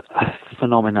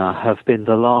phenomena have been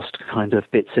the last kind of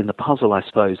bits in the puzzle, I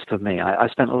suppose, for me. I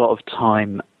spent a lot of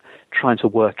time trying to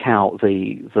work out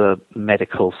the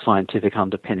medical, scientific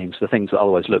underpinnings, the things that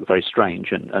otherwise look very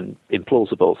strange and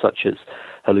implausible, such as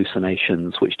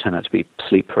hallucinations, which turn out to be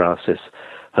sleep paralysis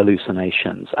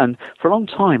hallucinations. And for a long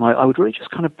time, I would really just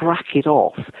kind of bracket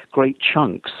off great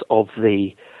chunks of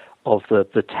the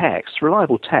text,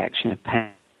 reliable text,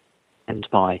 penned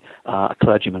by a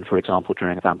clergyman, for example,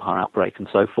 during a vampire outbreak and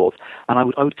so forth. And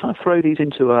I would kind of throw these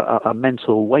into a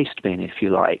mental waste bin, if you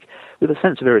like, with a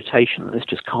sense of irritation that this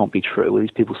just can't be true.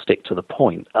 These people stick to the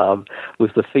point,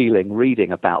 with the feeling,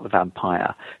 reading about the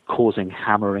vampire, causing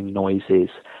hammering noises,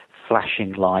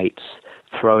 flashing lights,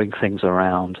 throwing things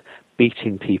around,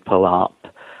 beating people up,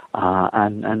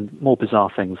 and more bizarre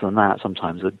things than that,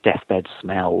 sometimes the deathbed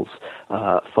smells,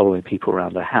 following people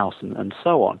around their house and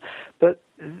so on. But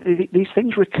these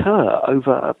things recur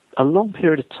over a long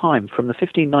period of time, from the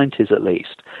 1590s at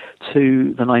least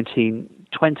to the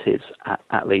 1920s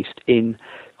at least, in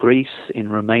Greece, in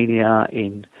Romania,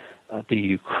 in the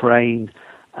Ukraine,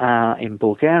 in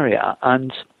Bulgaria.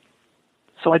 And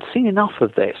so I'd seen enough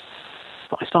of this.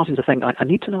 I started to think, I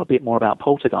need to know a bit more about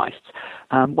poltergeists.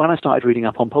 When I started reading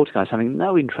up on poltergeists, having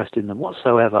no interest in them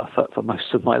whatsoever for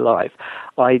most of my life,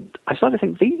 I started to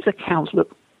think these accounts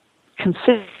look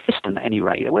consistent at any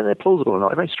rate, whether they're plausible or not.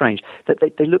 They're very strange that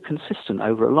they look consistent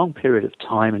over a long period of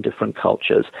time in different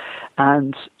cultures.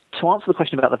 And to answer the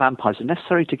question about the vampires, it's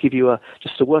necessary to give you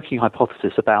just a working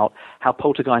hypothesis about how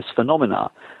poltergeist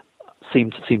phenomena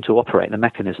seem to operate, the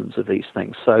mechanisms of these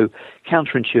things. So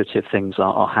counterintuitive things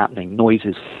are happening.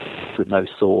 Noises with no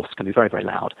source can be very, very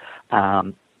loud.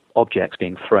 Objects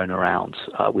being thrown around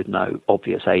with no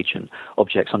obvious agent.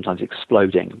 Objects sometimes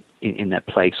exploding in their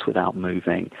place without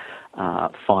moving.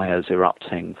 Fires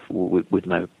erupting with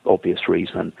no obvious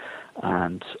reason.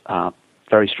 And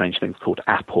very strange things called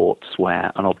apports,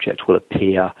 where an object will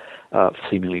appear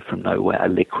seemingly from nowhere, a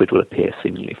liquid will appear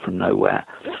seemingly from nowhere,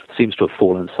 seems to have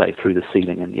fallen, say, through the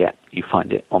ceiling, and yet you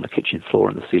find it on the kitchen floor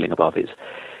and the ceiling above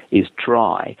is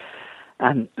dry.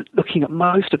 And looking at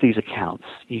most of these accounts,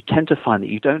 you tend to find that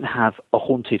you don't have a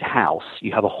haunted house,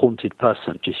 you have a haunted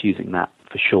person, just using that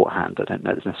for shorthand. I don't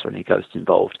know there's necessarily any ghosts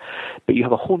involved. But you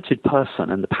have a haunted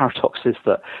person, and the paradox is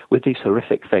that with these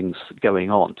horrific things going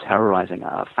on, terrorizing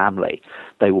a family,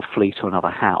 they will flee to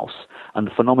another house, and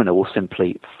the phenomena will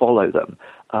simply follow them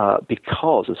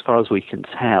because, as far as we can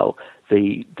tell,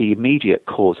 the immediate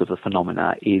cause of the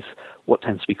phenomena is what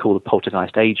tends to be called a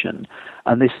poltergeist agent.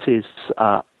 And this is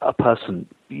a person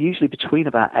usually between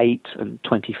about 8 and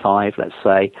 25, let's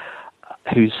say,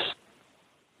 who's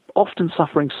often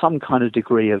suffering some kind of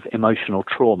degree of emotional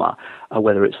trauma,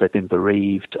 whether it's they've been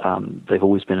bereaved, they've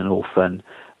always been an orphan,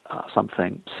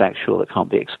 something sexual that can't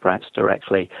be expressed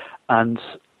directly. And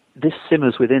this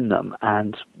simmers within them,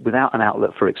 and without an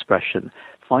outlet for expression,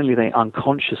 finally they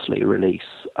unconsciously release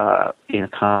in a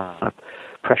kind of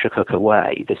pressure cooker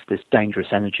way this dangerous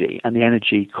energy, and the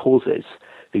energy causes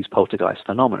these poltergeist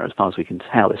phenomena. As far as we can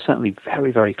tell, they're certainly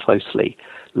very, very closely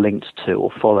linked to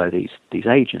or follow these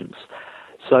agents.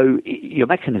 So your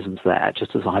mechanisms there,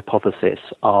 just as a hypothesis,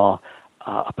 are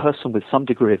a person with some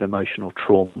degree of emotional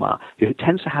trauma who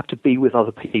tends to have to be with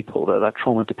other people. That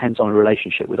trauma depends on a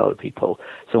relationship with other people,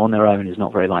 so on their own is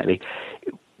not very likely.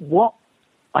 What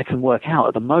I can work out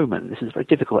at the moment, this is a very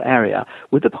difficult area,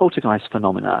 with the poltergeist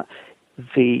phenomena,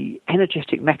 the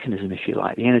energetic mechanism, if you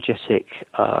like, the energetic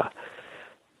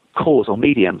cause or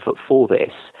medium for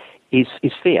this is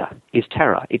fear, is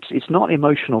terror. It's not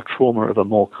emotional trauma of a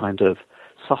more kind of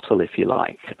subtle, if you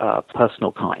like,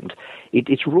 personal kind.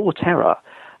 It's raw terror.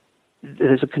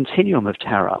 There's a continuum of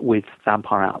terror with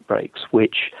vampire outbreaks,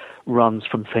 which runs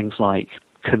from things like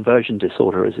conversion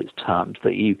disorder, as it's termed,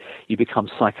 that you become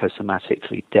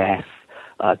psychosomatically deaf,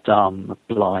 dumb,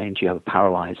 blind, you have a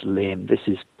paralyzed limb. This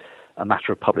is a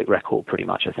matter of public record, pretty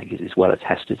much, I think, is well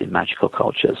attested in magical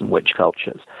cultures and witch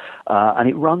cultures. And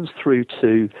it runs through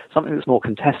to something that's more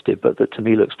contested, but that to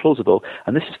me looks plausible,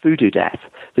 and this is voodoo death,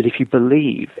 that if you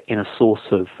believe in a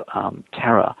source of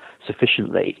terror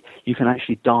sufficiently, you can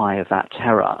actually die of that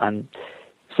terror. And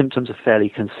symptoms are fairly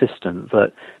consistent,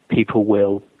 that people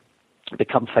will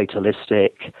become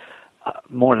fatalistic,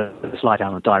 more or less lie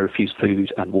down and die, refuse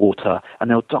food and water,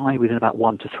 and they'll die within about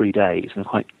 1 to 3 days in a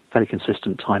quite fairly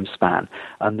consistent time span.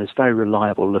 And there's very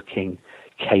reliable looking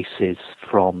cases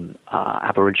from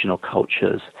Aboriginal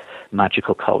cultures,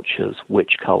 magical cultures,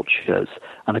 witch cultures,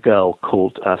 and a girl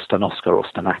called Stanoska or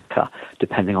Stanaka,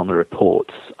 depending on the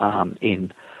reports,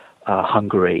 in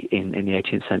Hungary in the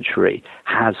 18th century,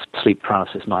 has sleep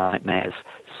paralysis nightmares,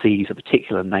 sees a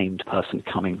particular named person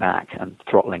coming back and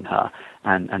throttling her,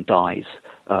 and dies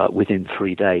within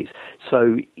 3 days.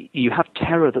 So you have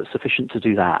terror that's sufficient to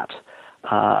do that.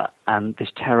 And this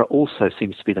terror also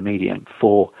seems to be the medium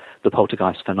for the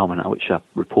poltergeist phenomena, which are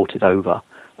reported over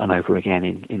and over again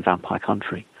in vampire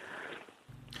country.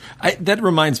 That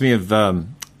reminds me of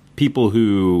people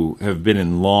who have been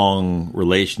in long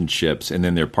relationships and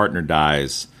then their partner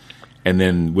dies, and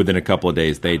then within a couple of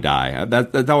days they die.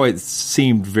 That always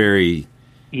seemed very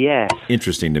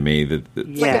interesting to me.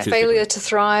 Like a failure to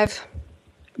thrive.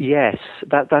 Yes,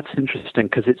 that's interesting,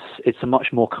 because it's a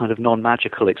much more kind of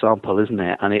non-magical example, isn't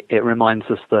it? And it reminds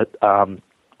us that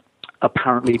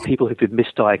apparently people who've been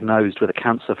misdiagnosed with a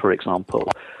cancer, for example,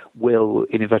 will,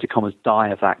 in inverted commas, die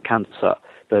of that cancer.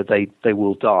 They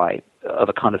will die of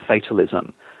a kind of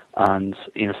fatalism. And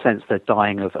in a sense, they're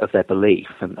dying of their belief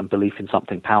and belief in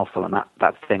something powerful. And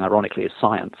that thing, ironically, is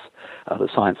science. That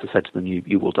science has said to them,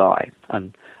 you will die.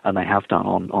 And they have done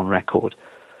on record.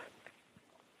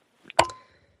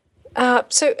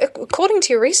 So, according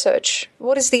to your research,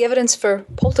 what is the evidence for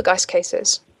poltergeist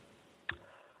cases?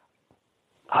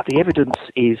 The evidence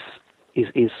is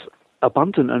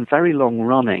abundant and very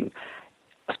long-running.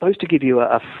 I suppose to give you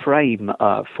a frame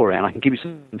for it, and I can give you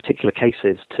some particular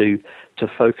cases to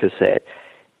focus it.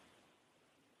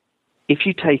 If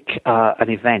you take an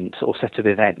event or set of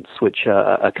events which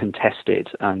are contested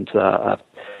and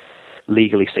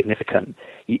legally significant,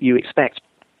 you expect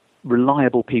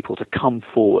reliable people to come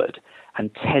forward and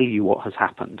tell you what has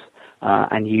happened,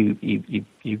 and you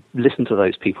listen to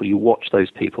those people, you watch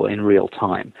those people in real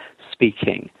time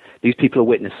speaking. These people are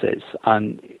witnesses,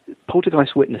 and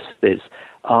poltergeist witnesses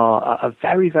are a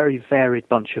very, very varied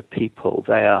bunch of people.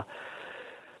 They are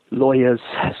lawyers,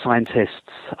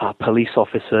 scientists, police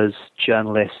officers,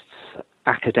 journalists,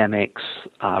 academics,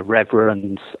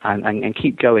 reverends, and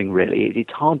keep going, really.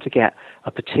 It's hard to get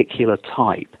a particular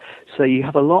type. So you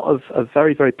have a lot of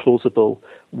very, very plausible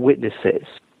witnesses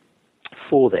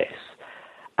for this.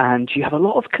 And you have a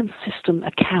lot of consistent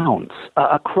accounts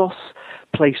across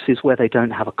places where they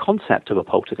don't have a concept of a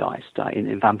poltergeist,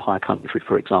 in vampire country,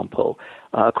 for example,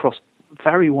 across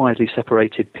very widely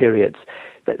separated periods,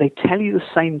 that they tell you the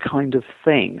same kind of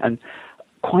thing. And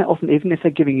quite often, even if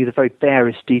they're giving you the very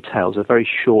barest details, a very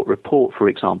short report, for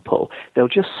example, they'll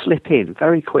just slip in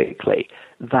very quickly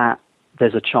that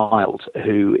there's a child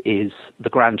who is the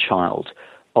grandchild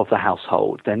of the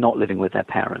household. They're not living with their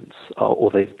parents, or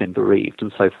they've been bereaved,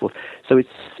 and so forth. So it's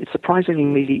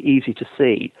surprisingly easy to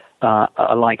see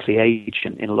a likely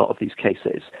agent in a lot of these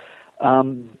cases.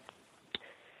 Some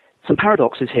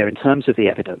paradoxes here in terms of the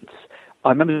evidence. I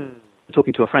remember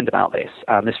talking to a friend about this,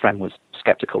 and this friend was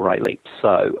skeptical, rightly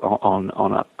so, on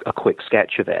a quick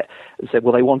sketch of it, and said,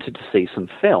 well, they wanted to see some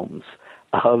films.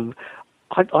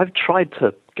 I've tried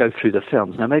to go through the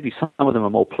films. Now, maybe some of them are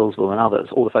more plausible than others,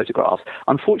 or the photographs.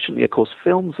 Unfortunately, of course,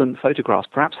 films and photographs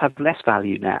perhaps have less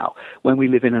value now when we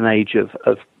live in an age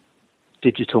of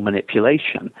digital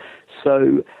manipulation.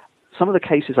 So some of the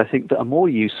cases I think that are more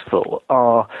useful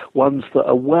are ones that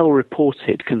are well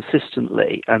reported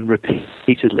consistently and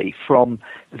repeatedly from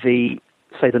the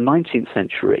 19th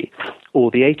century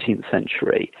or the 18th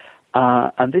century,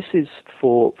 And this is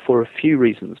for a few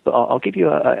reasons, but I'll give you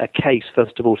a case,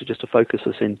 first of all, to focus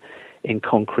us in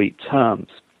concrete terms.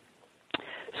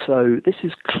 So this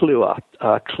is Clewer,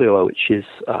 which is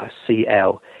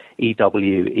Clewer,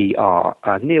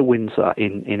 near Windsor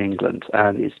in England,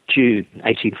 and it's June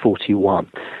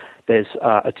 1841. There's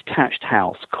a detached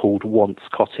house called Want's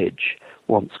Cottage,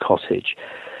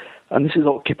 and this is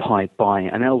occupied by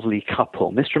an elderly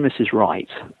couple, Mr. and Mrs. Wright,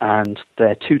 and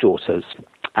their 2 daughters,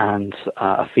 and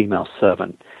a female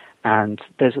servant. And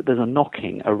there's a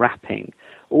knocking, a rapping,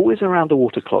 always around the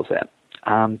water closet,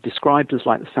 described as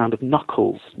like the sound of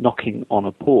knuckles knocking on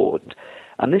a board.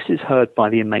 And this is heard by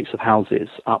the inmates of houses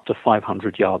up to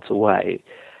 500 yards away.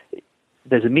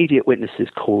 There's immediate witnesses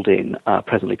called in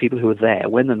presently, people who are there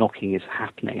when the knocking is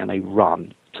happening, and they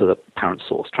run to the apparent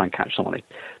source, try and catch someone.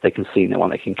 They can see no one,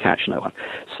 they can catch no one.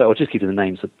 So I'll just give you the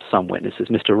names of some witnesses: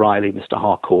 Mr. Riley, Mr.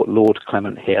 Harcourt, Lord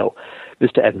Clement Hill,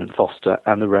 Mr. Edmund Foster,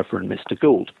 and the Reverend Mr.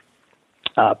 Gould.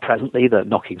 Presently, the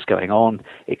knocking's going on.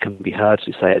 It can be heard, as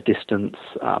you say, at a distance,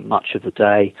 much of the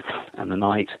day and the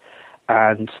night.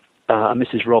 And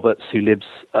Mrs. Roberts, who lives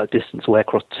a distance away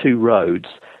across 2 roads,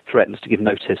 threatens to give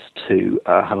notice to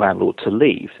her landlord to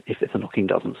leave if the knocking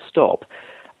doesn't stop.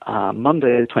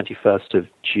 Monday, the 21st of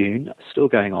June, still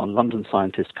going on. London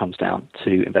scientist comes down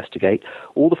to investigate.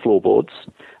 All the floorboards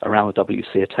around the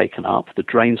WC are taken up. The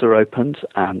drains are opened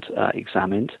and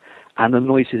examined. And the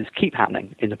noises keep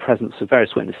happening in the presence of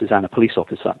various witnesses and a police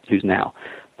officer who's now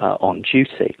on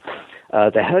duty.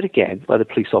 They're heard again by the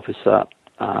police officer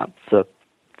the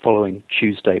following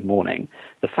Tuesday morning.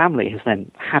 The family has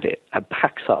then had it and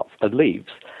packs up and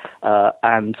leaves,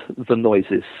 and the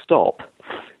noises stop.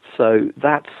 So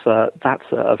that's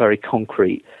a very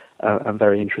concrete and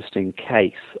very interesting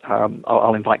case.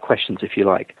 I'll invite questions if you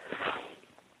like.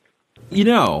 You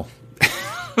know,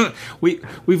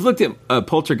 we've looked at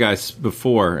poltergeists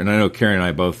before, and I know Carrie and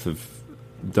I both have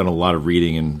done a lot of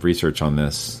reading and research on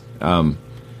this. And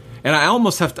I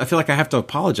feel like I have to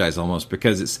apologize almost,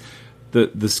 because it's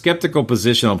the skeptical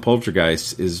position on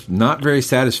poltergeists is not very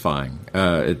satisfying.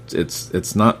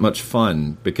 It's not much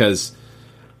fun, because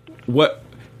what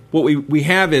we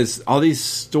have is all these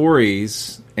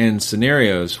stories and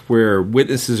scenarios where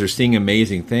witnesses are seeing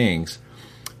amazing things,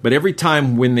 but every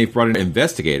time when they've brought in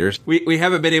investigators, we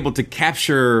haven't been able to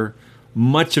capture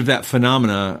much of that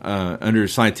phenomena under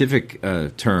scientific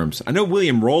terms. I know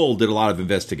William Roll did a lot of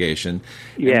investigation.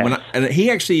 Yes. And he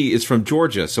actually is from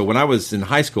Georgia. So when I was in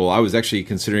high school, I was actually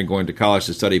considering going to college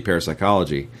to study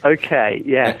parapsychology. Okay,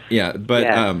 yes.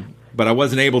 But I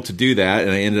wasn't able to do that,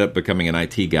 and I ended up becoming an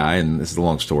IT guy, and this is a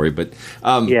long story. But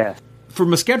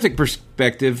from a skeptic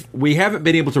perspective, we haven't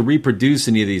been able to reproduce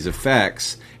any of these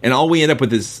effects, and all we end up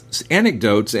with is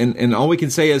anecdotes, and all we can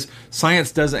say is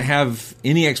science doesn't have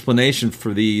any explanation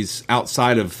for these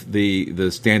outside of the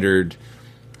standard,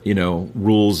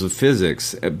 rules of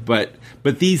physics. But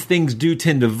these things do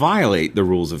tend to violate the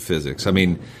rules of physics. I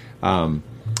mean,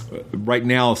 right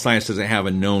now, science doesn't have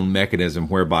a known mechanism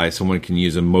whereby someone can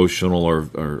use emotional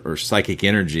or psychic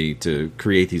energy to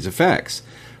create these effects.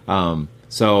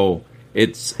 So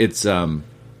it's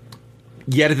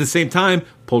yet at the same time,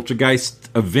 poltergeist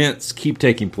events keep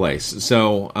taking place.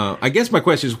 So I guess my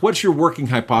question is, what's your working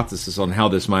hypothesis on how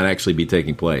this might actually be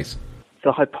taking place?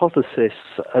 The hypothesis,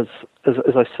 as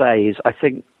I say, is I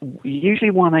think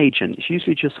usually one agent. It's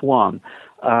usually just one.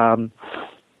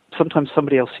 Sometimes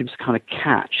somebody else seems to kind of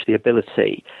catch the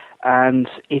ability, and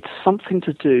it's something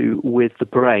to do with the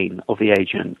brain of the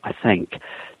agent, I think.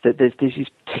 That there's these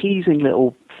teasing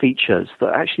little features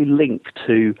that actually link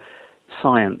to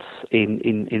science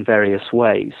in various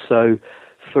ways. So,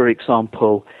 for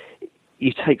example,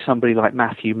 you take somebody like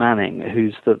Matthew Manning,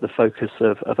 who's the focus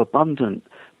of abundant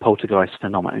poltergeist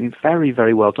phenomena. I mean, very,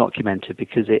 very well documented,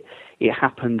 because it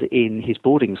happened in his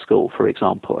boarding school, for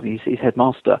example. I mean, his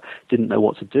headmaster didn't know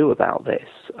what to do about this.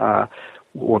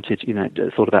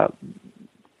 Thought about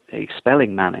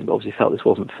expelling Manning, but obviously felt this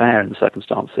wasn't fair in the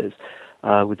circumstances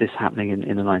with this happening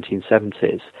in the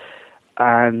 1970s.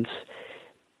 And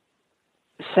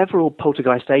several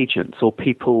poltergeist agents, or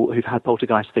people who've had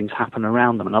poltergeist things happen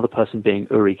around them, another person being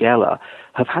Uri Geller,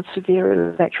 have had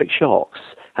severe electric shocks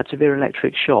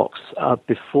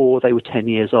before they were 10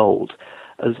 years old,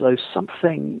 as though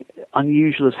something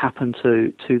unusual has happened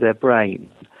to their brain.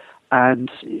 And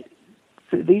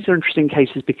these are interesting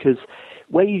cases, because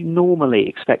where you normally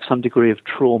expect some degree of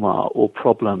trauma or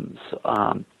problems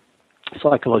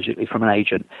psychologically from an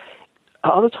agent,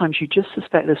 at other times you just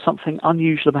suspect there's something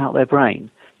unusual about their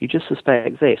brain. You just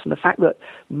suspect this. And the fact that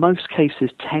most cases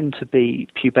tend to be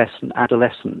pubescent,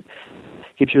 adolescent,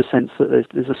 gives you a sense that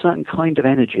there's a certain kind of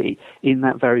energy in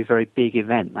that very, very big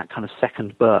event, that kind of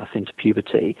second birth into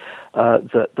puberty,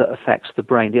 that affects the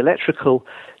brain. The electrical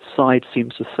side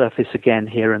seems to surface again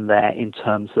here and there in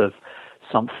terms of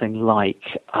something like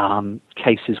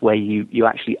cases where you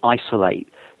actually isolate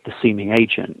the seeming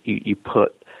agent. You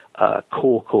put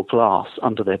cork or glass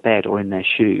under their bed or in their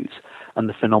shoes, and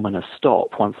the phenomena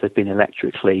stop once they've been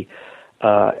electrically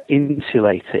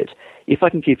insulated. If I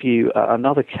can give you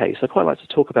another case, I'd quite like to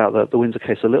talk about the Windsor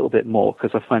case a little bit more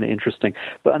because I find it interesting.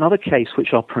 But another case which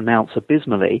I'll pronounce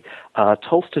abysmally,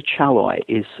 Tolsta Chaloy,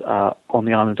 is on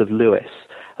the island of Lewis,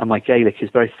 and my Gaelic is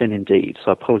very thin indeed,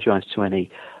 so I apologise to any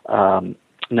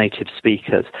native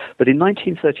speakers. But in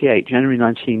 1938, January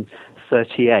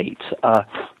 1938,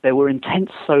 there were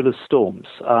intense solar storms,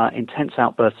 intense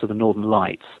outbursts of the northern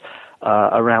lights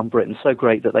around Britain, so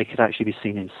great that they could actually be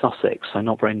seen in Sussex, so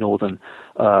not very northern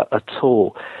at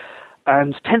all.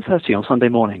 And 10:30 on Sunday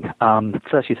morning,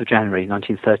 30th of January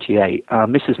 1938,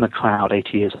 Mrs. MacLeod,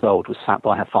 80 years old, was sat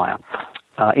by her fire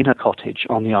in her cottage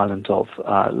on the island of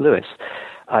Lewis.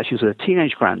 She was with a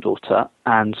teenage granddaughter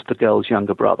and the girl's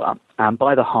younger brother, and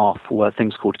by the hearth were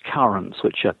things called currants,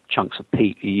 which are chunks of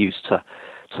peat you use to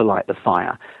light the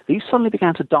fire. These suddenly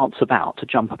began to dance about, to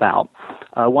jump about.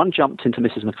 One jumped into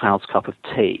Mrs. MacLeod's cup of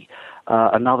tea.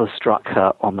 Another struck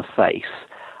her on the face.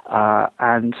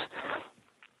 And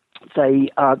they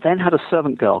then had a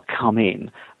servant girl come in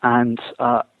and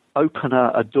open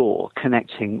a door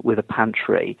connecting with a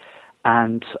pantry.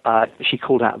 And she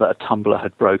called out that a tumbler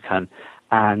had broken.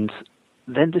 And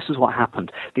then this is what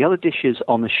happened. The other dishes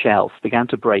on the shelf began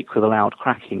to break with a loud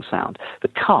cracking sound. The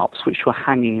cups, which were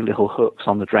hanging in little hooks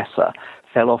on the dresser,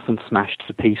 fell off and smashed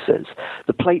to pieces.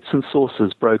 The plates and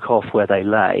saucers broke off where they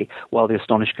lay, while the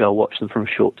astonished girl watched them from a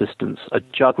short distance. A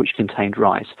jug which contained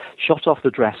rice shot off the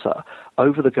dresser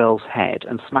over the girl's head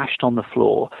and smashed on the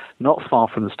floor, not far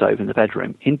from the stove in the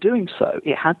bedroom. In doing so,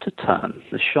 it had to turn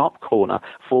the sharp corner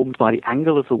formed by the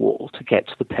angle of the wall to get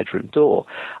to the bedroom door.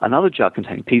 Another jug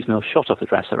containing peas meal shot off the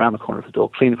dresser around the corner of the door,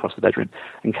 clean across the bedroom,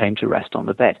 and came to rest on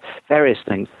the bed. Various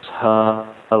things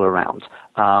hurl around.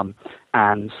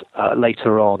 And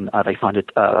later on, they find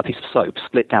a piece of soap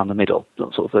split down the middle,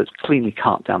 sort of cleanly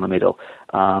cut down the middle,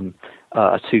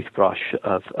 a toothbrush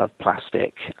of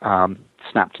plastic,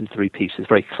 snapped in 3 pieces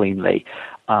very cleanly.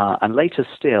 And later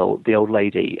still, the old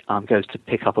lady goes to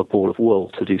pick up a ball of wool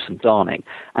to do some darning,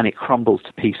 and it crumbles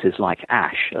to pieces like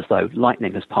ash, as though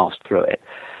lightning has passed through it.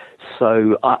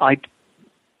 So I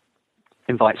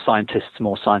invite scientists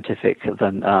more scientific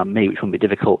than me, which wouldn't be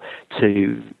difficult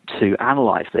to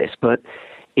analyze this, but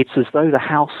it's as though the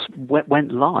house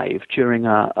went live during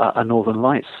a Northern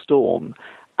Lights storm,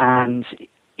 and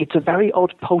it's a very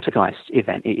odd poltergeist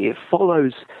event. It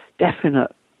follows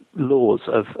definite laws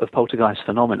of poltergeist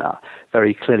phenomena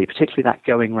very clearly, particularly that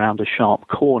going round a sharp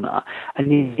corner,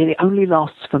 and it only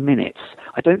lasts for minutes.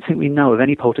 I don't think we know of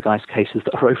any poltergeist cases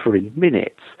that are over in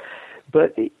minutes,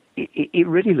 but it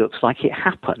really looks like it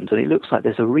happened, and it looks like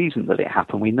there's a reason that it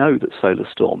happened. We know that solar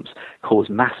storms cause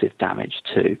massive damage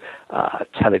to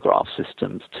telegraph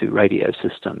systems, to radio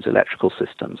systems, electrical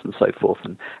systems, and so forth,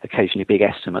 and occasionally big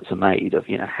estimates are made of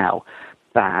how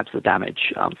bad the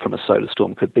damage from a solar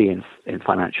storm could be in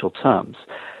financial terms.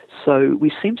 So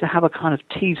we seem to have a kind of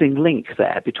teasing link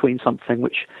there between something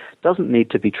which doesn't need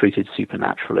to be treated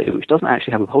supernaturally, which doesn't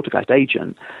actually have a poltergeist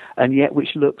agent, and yet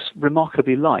which looks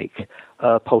remarkably like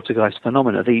poltergeist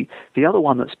phenomena. The other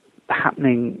one that's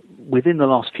happening within the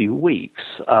last few weeks,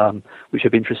 which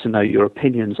I'd be interested to know your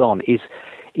opinions on, is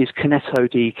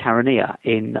Canetto di Caronia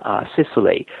in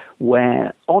Sicily,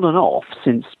 where on and off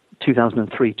since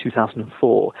 2003,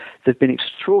 2004, there have been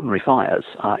extraordinary fires,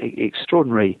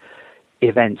 extraordinary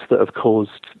events that have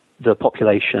caused the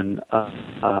population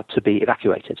to be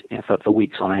evacuated for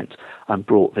weeks on end, and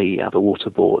brought the water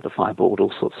board, the fire board,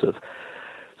 all sorts of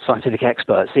scientific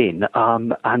experts in,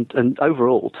 and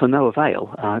overall to no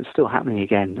avail. It's still happening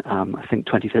again, I think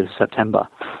 25th of September.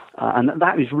 And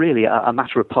that is really a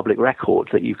matter of public record,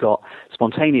 that you've got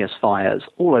spontaneous fires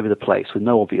all over the place with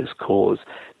no obvious cause,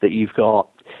 that you've got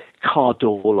car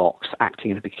door locks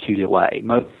acting in a peculiar way,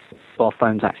 mobile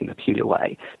phones acting in a peculiar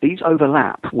way. These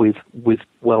overlap with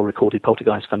well-recorded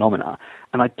poltergeist phenomena,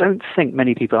 and I don't think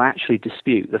many people actually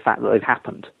dispute the fact that they've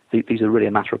happened. These are really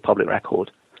a matter of public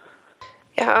record.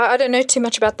 Yeah, I don't know too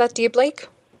much about that. Do you, Blake?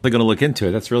 They're going to look into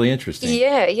it. That's really interesting.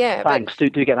 Yeah. Thanks. Do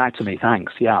get out to me.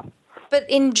 Thanks. Yeah. But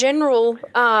in general,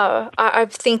 I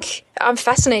think I'm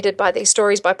fascinated by these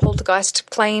stories, by poltergeist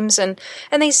claims, and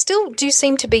they still do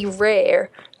seem to be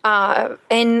rare.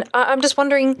 And I'm just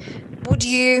wondering, would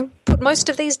you put most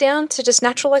of these down to just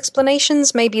natural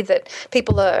explanations? Maybe that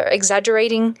people are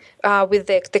exaggerating with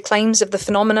the claims of the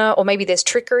phenomena, or maybe there's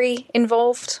trickery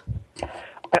involved?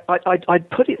 I'd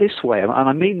put it this way, and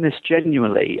I mean this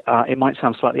genuinely. It might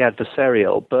sound slightly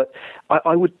adversarial, but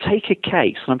I would take a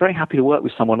case, and I'm very happy to work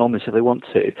with someone on this if they want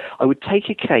to. I would take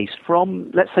a case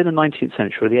from, let's say, the 19th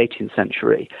century or the 18th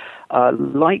century,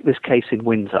 like this case in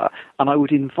Windsor, and I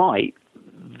would invite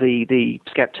the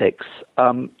skeptics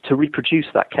to reproduce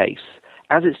that case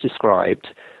as it's described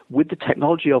with the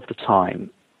technology of the time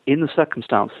in the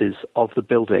circumstances of the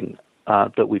building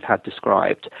that we've had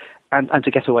described, and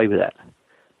to get away with it.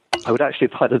 I would actually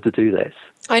invite them to do this.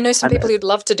 I know some people who'd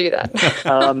love to do that.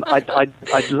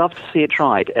 I'd love to see it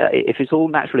tried. If it's all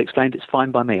naturally explained, it's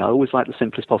fine by me. I always like the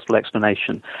simplest possible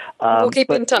explanation. We'll keep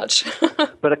in touch.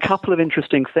 But a couple of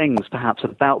interesting things, perhaps,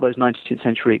 about those 19th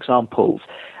century examples.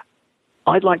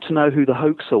 I'd like to know who the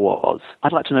hoaxer was.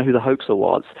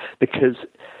 Because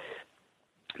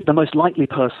the most likely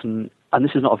person, and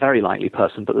this is not a very likely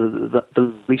person, but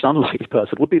the least unlikely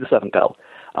person would be the servant girl.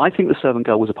 I think the servant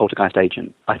girl was a poltergeist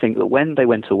agent. I think that when they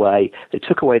went away, they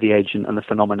took away the agent and the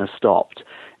phenomena stopped.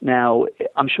 Now,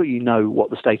 I'm sure you know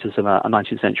what the status of a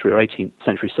 19th century or 18th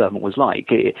century servant was like.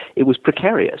 It was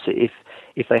precarious.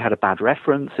 If they had a bad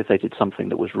reference, if they did something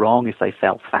that was wrong, if they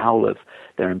fell foul of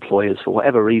their employers for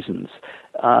whatever reasons,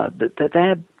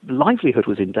 their livelihood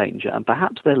was in danger, and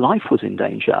perhaps their life was in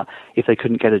danger if they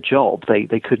couldn't get a job,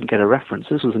 they couldn't get a reference.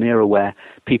 This was an era where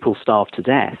people starved to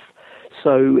death.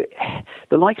 So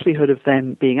the likelihood of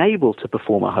them being able to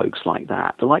perform a hoax like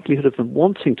that, the likelihood of them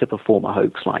wanting to perform a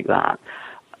hoax like that,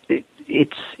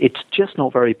 it's just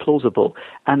not very plausible.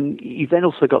 And you've then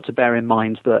also got to bear in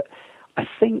mind that I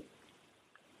think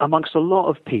amongst a lot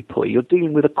of people, you're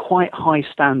dealing with a quite high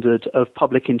standard of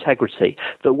public integrity,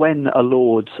 that when a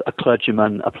lord, a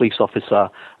clergyman, a police officer,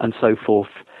 and so forth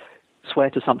swear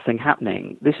to something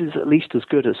happening, this is at least as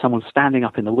good as someone standing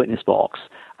up in the witness box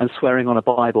and swearing on a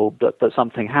Bible that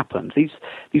something happened. These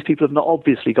people have not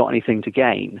obviously got anything to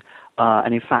gain,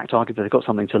 and in fact arguably they've got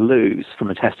something to lose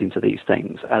from attesting to these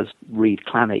things, as Reed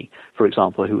Clanny, for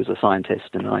example, who was a scientist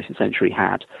in the 19th century,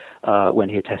 had when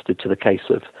he attested to the case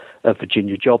of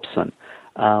Virginia Jobson.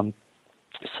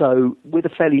 So with a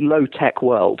fairly low-tech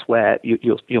world where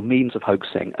your means of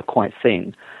hoaxing are quite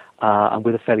thin, and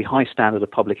with a fairly high standard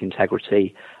of public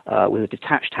integrity, with a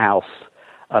detached house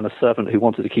and a servant who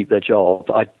wanted to keep their job,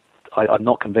 I'm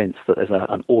not convinced that there's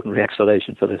an ordinary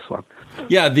explanation for this one.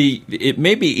 Yeah, it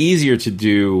may be easier to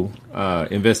do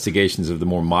investigations of the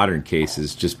more modern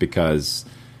cases just because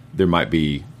there might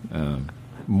be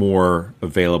more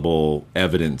available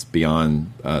evidence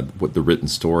beyond what the written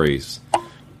stories.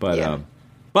 But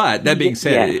that being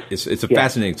said, it's a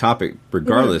fascinating topic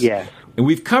regardless. Yes. And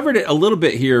we've covered it a little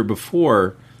bit here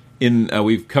before.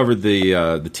 We've covered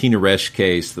the Tina Resch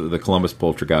case, the Columbus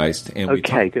poltergeist. And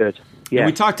good. Yeah. And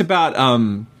we talked about.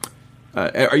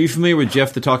 Are you familiar with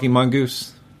Jeff the Talking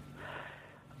Mongoose?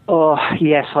 Oh,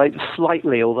 yes,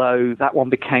 slightly, although that one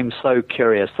became so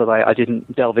curious that I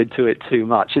didn't delve into it too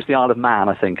much. It's the Isle of Man,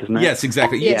 I think, isn't it? Yes,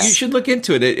 exactly. Yes. You should look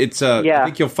into it. I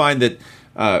think you'll find that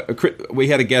we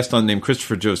had a guest on named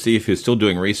Christopher Joseph who's still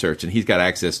doing research, and he's got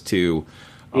access to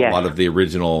a lot of the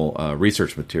original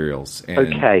research materials.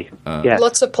 And,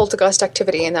 lots of poltergeist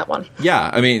activity in that one. Yeah,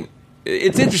 I mean,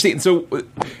 it's interesting. So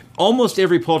almost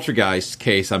every poltergeist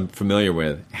case I'm familiar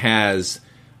with has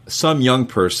some young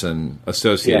person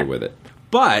associated with it.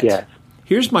 But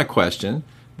here's my question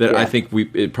that I think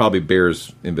it probably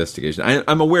bears investigation.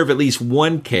 I'm aware of at least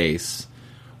one case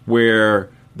where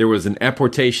there was an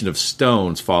apportation of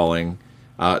stones falling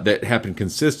that happened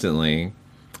consistently,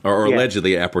 or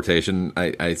allegedly apportation.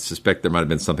 I suspect there might have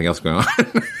been something else going on.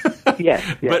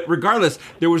 But regardless,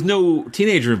 there was no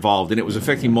teenager involved, and it was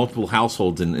affecting multiple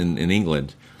households in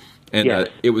England. And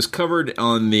it was covered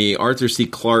on the Arthur C.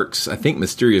 Clarke's, I think,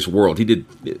 Mysterious World. He did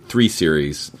 3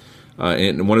 series,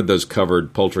 and one of those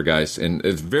covered poltergeists. And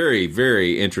it's very,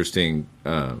 very interesting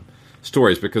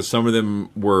stories because some of them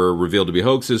were revealed to be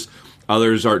hoaxes.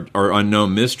 Others are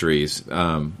unknown mysteries.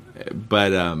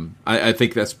 But I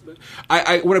think that's...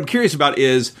 what I'm curious about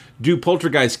is, do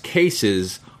poltergeist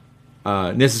cases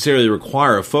necessarily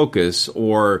require a focus,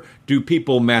 or do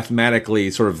people mathematically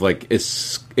sort of like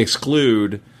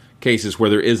exclude cases where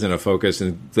there isn't a focus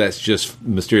and that's just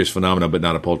mysterious phenomena but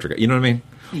not a poltergeist? You know what I mean?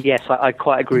 Yes, I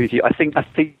quite agree with you. I think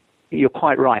you're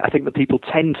quite right. I think that people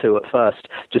tend to, at first,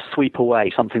 just sweep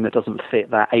away something that doesn't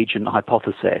fit that agent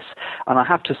hypothesis. And I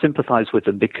have to sympathize with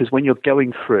them, because when you're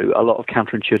going through a lot of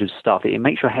counterintuitive stuff, it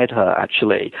makes your head hurt,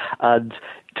 actually. And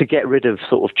to get rid of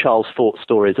sort of Charles Fort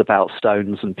stories about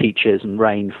stones and peaches and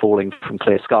rain falling from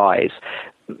clear skies,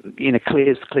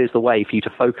 clears the way for you to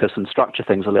focus and structure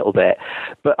things a little bit.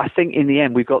 But I think in the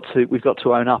end we've got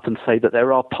to own up and say that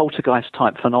there are poltergeist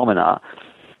type phenomena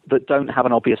that don't have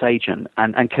an obvious agent.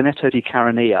 And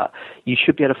kinetodicarenia, you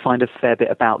should be able to find a fair bit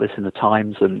about this in the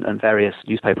Times and various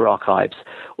newspaper archives,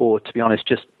 or to be honest,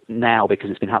 just now, because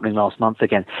it's been happening last month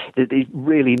again. It's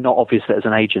really not obvious that there's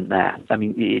an agent there. I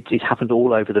mean, it's happened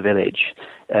all over the village.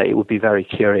 It would be very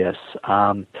curious.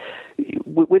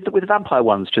 With the vampire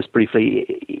ones, just briefly,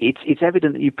 it's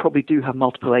evident that you probably do have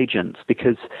multiple agents,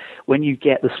 because when you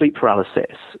get the sleep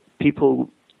paralysis, people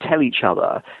tell each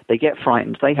other, they get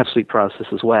frightened, they have sleep paralysis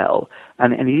as well,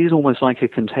 and it is almost like a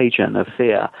contagion of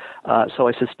fear. So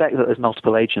I suspect that there's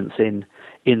multiple agents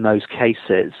in those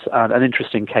cases. An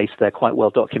interesting case there, quite well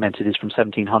documented, is from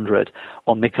 1700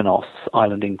 on Mykonos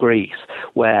island in Greece,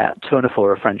 where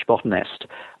Tourneforth, a French botanist,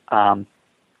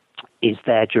 is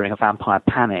there during a vampire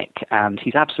panic, and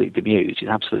he's absolutely bemused, he's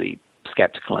absolutely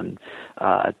skeptical and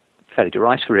fairly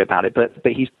derogatory about it, but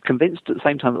he's convinced at the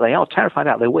same time that they are terrified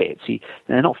out of their wits.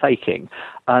 They're not faking,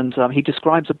 and he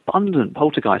describes abundant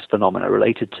poltergeist phenomena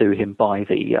related to him by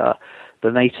the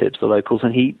natives, the locals,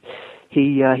 and he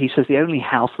says the only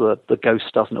house that the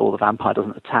ghost doesn't, or the vampire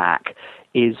doesn't attack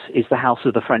is the house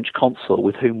of the French consul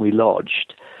with whom we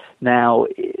lodged. Now,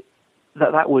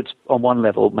 that would, on one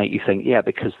level, make you think, yeah,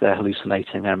 because they're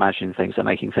hallucinating, they're imagining things, they're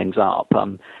making things up.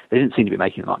 They didn't seem to be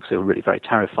making them up because they were really very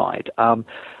terrified.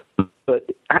 But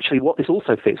actually, what this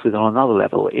also fits with on another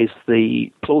level is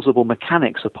the plausible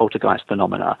mechanics of poltergeist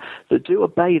phenomena that do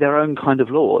obey their own kind of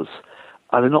laws.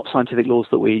 They're not scientific laws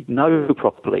that we know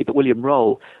properly, but William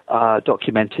Roll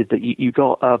documented that you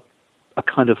got a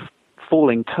kind of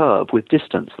falling curve with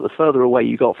distance. The further away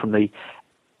you got from the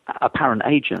apparent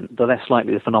agent, the less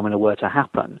likely the phenomena were to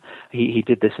happen. He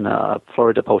did this in a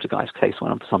Florida poltergeist case,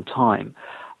 went on for some time.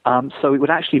 So it would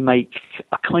actually make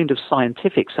a kind of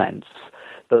scientific sense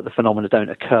that the phenomena don't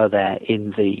occur there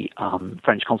in the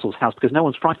French consul's house, because no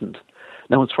one's frightened.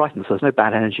 No one's frightened, so there's no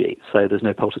bad energy, so there's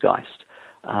no poltergeist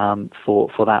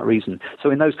for that reason. So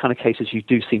in those kind of cases, you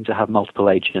do seem to have multiple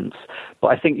agents. But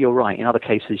I think you're right. In other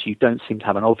cases, you don't seem to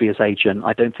have an obvious agent.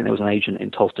 I don't think there was an agent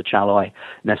in Tolsta Chaloi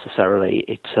necessarily.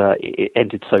 It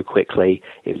ended so quickly,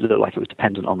 it looked like it was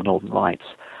dependent on the Northern Lights.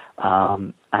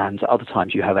 And other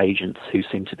times you have agents who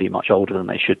seem to be much older than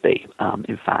they should be,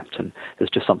 in fact, and there's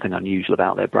just something unusual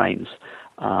about their brains.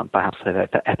 Perhaps they have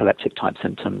epileptic type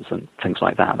symptoms and things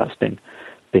like that. That's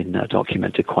been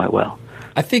documented quite well.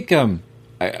 I think in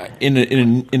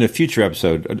a future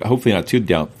episode, hopefully not too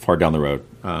far down the road.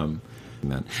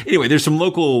 Anyway, there's some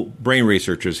local brain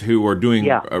researchers who are doing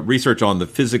research on the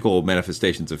physical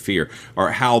manifestations of fear,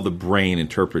 or how the brain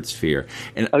interprets fear.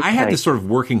 And I had this sort of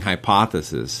working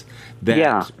hypothesis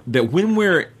that when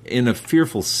we're in a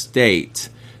fearful state,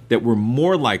 that we're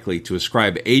more likely to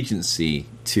ascribe agency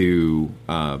to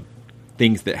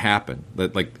things that happen.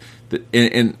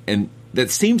 And that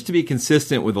seems to be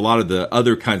consistent with a lot of the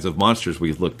other kinds of monsters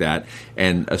we've looked at,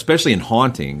 and especially in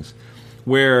hauntings,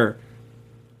 where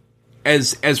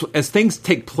as things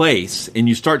take place and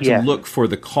you start to look for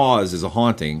the cause as a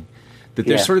haunting, that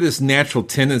there's sort of this natural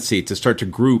tendency to start to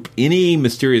group any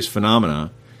mysterious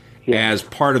phenomena as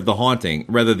part of the haunting,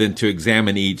 rather than to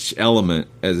examine each element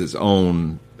as its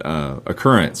own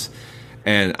occurrence.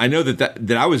 And I know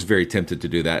that I was very tempted to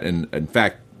do that. And in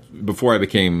fact, before I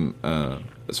became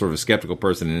sort of a skeptical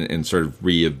person and sort of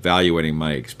reevaluating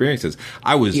my experiences,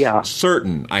 I was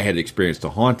certain I had experienced a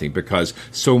haunting because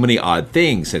so many odd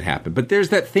things had happened. But there's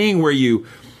that thing where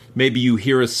maybe you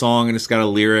hear a song and it's got a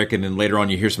lyric, and then later on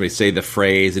you hear somebody say the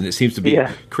phrase, and it seems to be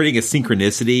creating a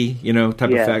synchronicity,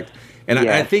 type effect. And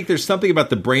I think there's something about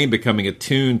the brain becoming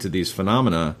attuned to these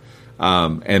phenomena,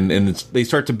 and they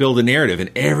start to build a narrative.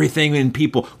 And everything in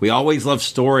people, we always love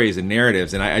stories and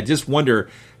narratives, and I just wonder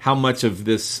how much of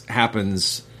this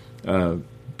happens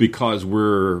because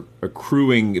we're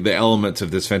accruing the elements of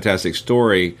this fantastic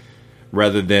story,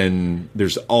 rather than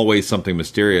there's always something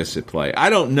mysterious at play. I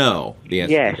don't know the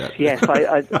answer to that. Yes.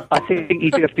 I think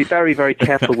you do have to be very, very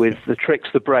careful with the tricks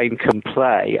the brain can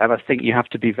play, and I think you have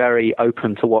to be very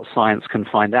open to what science can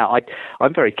find out.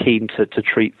 I'm very keen to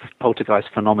treat poltergeist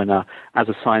phenomena as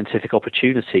a scientific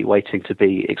opportunity waiting to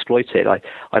be exploited.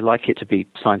 I like it to be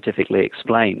scientifically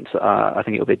explained. I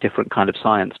think it will be a different kind of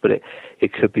science, but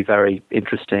it could be very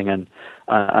interesting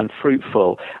and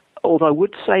fruitful. Although I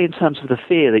would say, in terms of the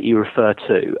fear that you refer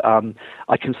to,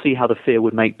 I can see how the fear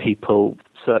would make people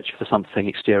search for something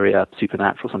exterior,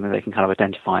 supernatural, something they can kind of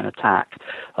identify and attack,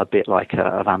 a bit like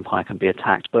a vampire can be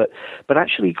attacked. But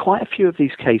actually, quite a few of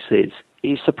these cases,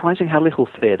 it's surprising how little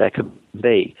fear there can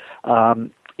be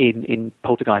in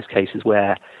poltergeist cases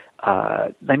where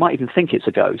they might even think it's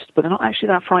a ghost, but they're not actually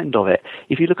that frightened of it.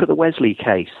 If you look at the Wesley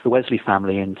case, the Wesley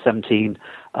family in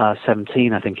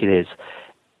 1717, I think it is,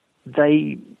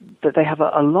 they have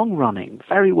a long-running,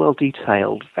 very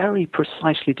well-detailed, very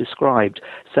precisely described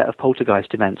set of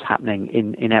poltergeist events happening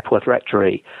in Epworth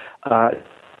Rectory,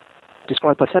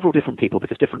 described by several different people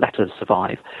because different letters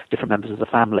survive, different members of the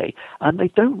family, and they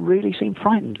don't really seem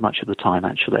frightened much of the time,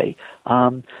 actually.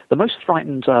 The most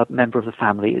frightened member of the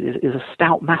family is a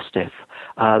stout mastiff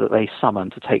that they summon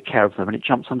to take care of them, and it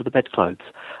jumps under the bedclothes.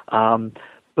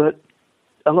 But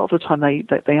a lot of the time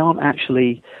they aren't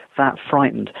actually that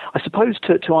frightened. I suppose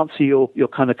to answer your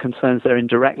kind of concerns there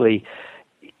indirectly,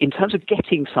 in terms of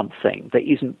getting something that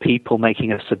isn't people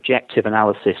making a subjective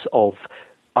analysis of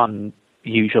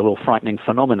unusual or frightening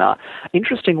phenomena,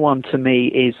 interesting one to me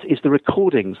is the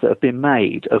recordings that have been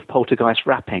made of poltergeist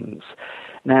rappings.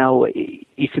 Now,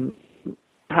 you can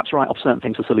perhaps write off certain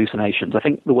things as hallucinations. I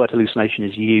think the word hallucination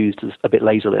is used as a bit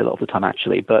lazily a lot of the time,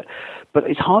 actually, but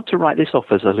it's hard to write this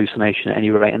off as a hallucination at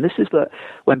any rate. And this is that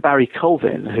when Barry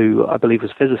Colvin, who I believe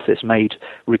was a physicist, made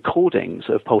recordings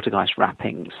of poltergeist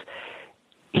rappings,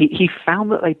 he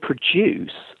found that they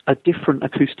produce a different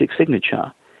acoustic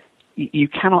signature. You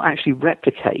cannot actually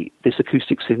replicate this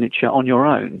acoustic signature on your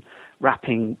own,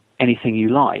 rapping anything you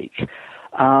like.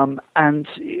 And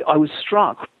I was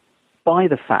struck by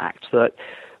the fact that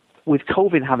with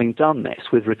Colvin having done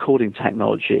this with recording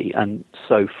technology and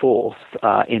so forth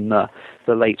in the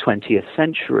late 20th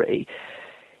century,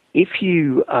 if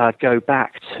you go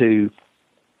back to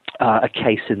a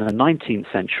case in the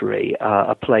 19th century,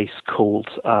 a place called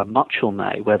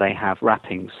Muchelnay, where they have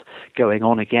rappings going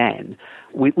on again,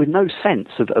 with no sense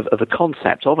of a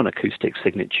concept of an acoustic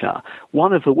signature,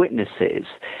 one of the witnesses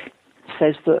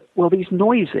says that, well, these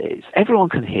noises, everyone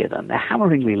can hear them, they're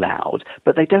hammeringly loud,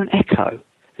 but they don't echo.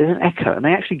 They don't echo, and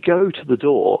they actually go to the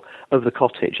door of the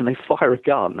cottage and they fire a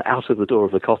gun out of the door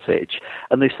of the cottage,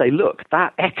 and they say, look,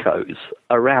 that echoes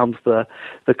around the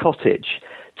cottage.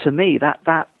 To me,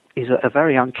 that is a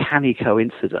very uncanny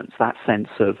coincidence, that sense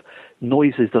of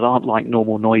noises that aren't like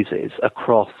normal noises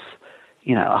across,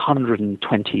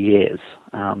 120 years.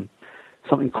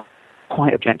 Something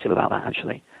quite objective about that,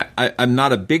 actually. I'm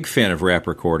not a big fan of rap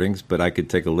recordings, but I could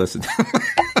take a listen.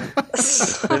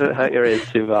 Don't hurt your ears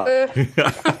too much.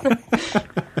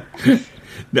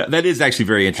 That is actually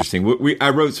very interesting. I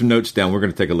wrote some notes down. We're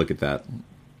going to take a look at that.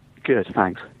 Good,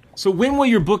 thanks. So when will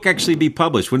your book actually be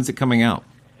published? When is it coming out?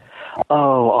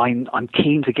 Oh, I'm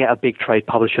keen to get a big trade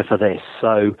publisher for this.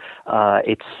 So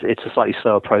it's a slightly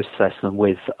slower process than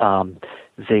with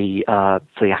the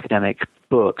academic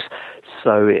books.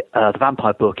 So the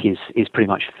vampire book is pretty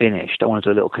much finished. I want to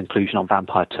do a little conclusion on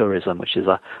vampire tourism, which is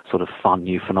a sort of fun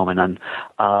new phenomenon.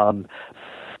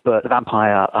 But the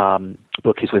vampire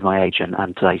book is with my agent,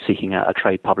 and seeking a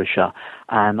trade publisher.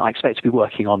 And I expect to be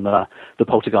working on the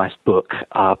poltergeist book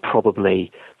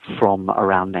probably from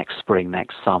around next spring,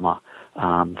 next summer,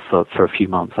 for a few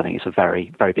months. I think it's a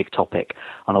very, very big topic,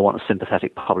 and I want a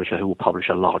sympathetic publisher who will publish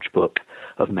a large book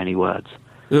of many words.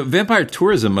 Vampire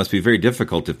tourism must be very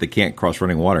difficult if they can't cross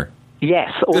running water.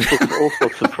 Yes, all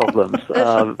sorts of problems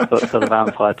for the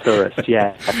vampire tourist.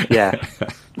 Yes,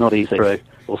 not easy through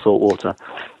or salt water.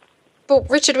 Well,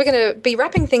 Richard, we're going to be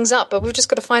wrapping things up, but we've just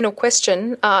got a final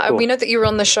question. Sure. We know that you were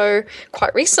on the show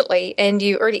quite recently, and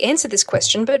you already answered this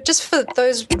question, but just for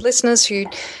those listeners who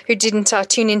didn't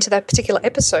tune into that particular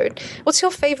episode, what's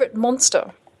your favourite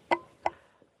monster?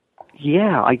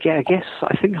 Yeah, I guess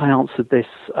I think I answered this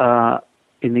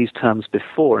in these terms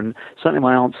before, and certainly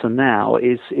my answer now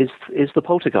is the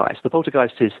poltergeist. The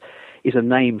poltergeist is a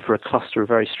name for a cluster of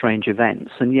very strange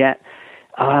events, and yet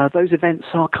those events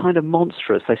are kind of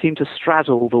monstrous. They seem to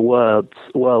straddle the worlds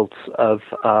of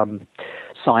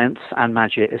science and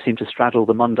magic. They seem to straddle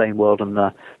the mundane world and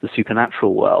the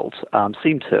supernatural world. I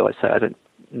don't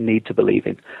need to believe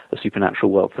in a supernatural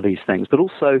world for these things. But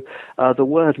also, the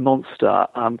word monster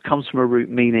comes from a root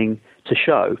meaning to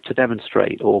show, to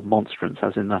demonstrate, or monstrance,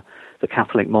 as in the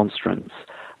Catholic monstrance.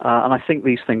 And I think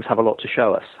these things have a lot to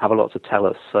show us, have a lot to tell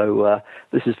us. So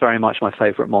this is very much my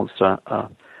favourite monster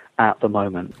at the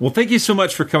moment. Well, thank you so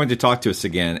much for coming to talk to us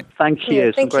again. Thank you.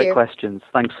 Yeah, Some great questions.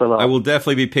 Thanks a lot. I will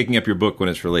definitely be picking up your book when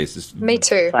it's released. Me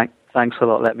too. Thanks a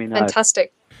lot. Let me know.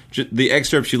 Fantastic. The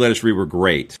excerpts you let us read were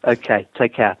great. Okay,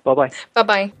 take care. Bye-bye.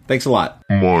 Bye-bye. Thanks a lot.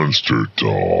 Monster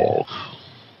Talk.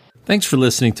 Thanks for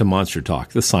listening to Monster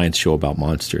Talk, the science show about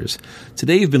monsters.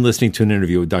 Today you've been listening to an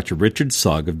interview with Dr. Richard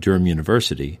Sugg of Durham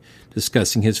University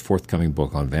discussing his forthcoming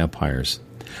book on vampires.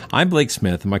 I'm Blake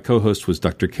Smith, and my co-host was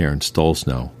Dr. Karen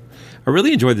Stolsnow. I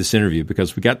really enjoyed this interview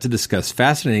because we got to discuss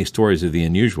fascinating stories of the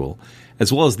unusual,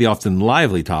 as well as the often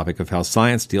lively topic of how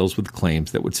science deals with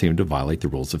claims that would seem to violate the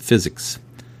rules of physics.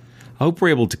 I hope we're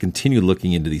able to continue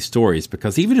looking into these stories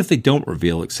because even if they don't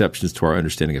reveal exceptions to our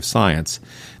understanding of science,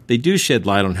 they do shed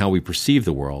light on how we perceive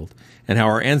the world and how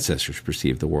our ancestors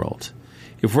perceived the world.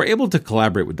 If we're able to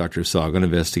collaborate with Dr. Sugg on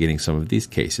investigating some of these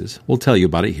cases, we'll tell you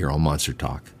about it here on Monster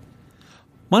Talk.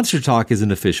 Monster Talk is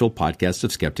an official podcast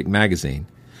of Skeptic Magazine.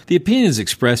 The opinions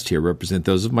expressed here represent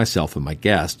those of myself and my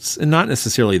guests, and not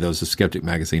necessarily those of Skeptic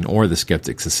Magazine or the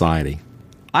Skeptic Society.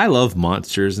 I love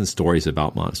monsters and stories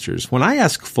about monsters. When I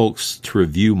ask folks to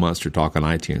review Monster Talk on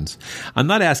iTunes, I'm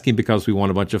not asking because we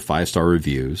want a bunch of 5-star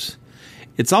reviews.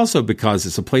 It's also because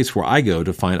it's a place where I go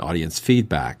to find audience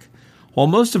feedback. While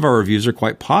most of our reviews are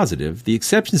quite positive, the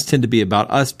exceptions tend to be about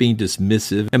us being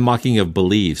dismissive and mocking of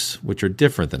beliefs which are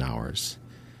different than ours.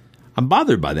 I'm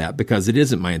bothered by that because it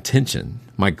isn't my intention.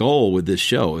 My goal with this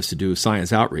show is to do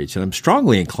science outreach, and I'm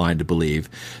strongly inclined to believe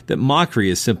that mockery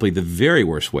is simply the very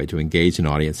worst way to engage an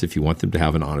audience if you want them to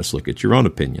have an honest look at your own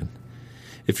opinion.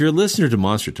 If you're a listener to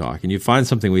Monster Talk and you find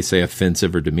something we say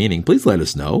offensive or demeaning, please let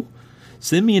us know.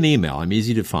 Send me an email. I'm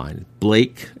easy to find.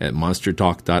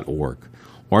 blake@monstertalk.org.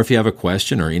 Or if you have a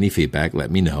question or any feedback, let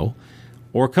me know.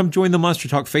 Or come join the Monster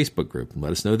Talk Facebook group and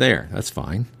let us know there. That's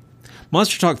fine.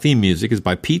 Monster Talk theme music is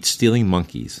by Pete's Stealing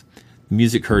Monkeys. The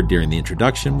music heard during the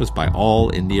introduction was by All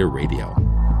India Radio.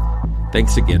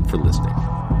 Thanks again for listening.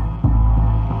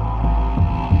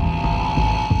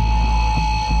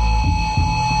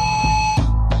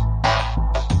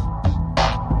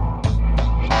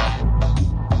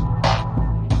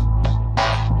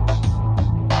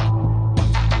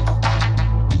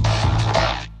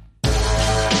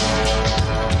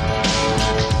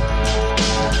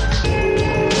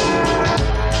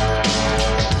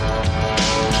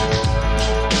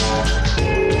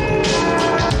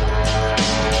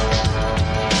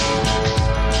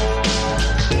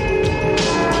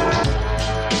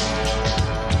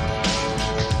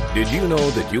 Did you know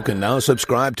that you can now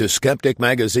subscribe to Skeptic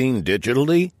Magazine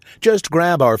digitally? Just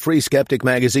grab our free Skeptic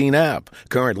Magazine app,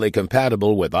 currently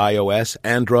compatible with iOS,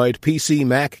 Android, PC,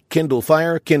 Mac, Kindle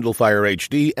Fire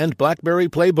HD, and BlackBerry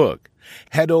Playbook.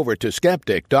 Head over to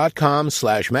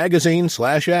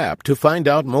skeptic.com/magazine/app to find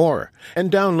out more and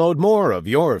download more of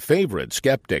your favorite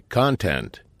Skeptic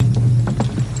content.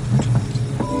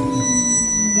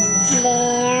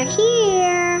 They're here.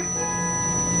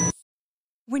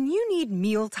 When you need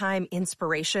mealtime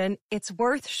inspiration, it's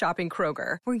worth shopping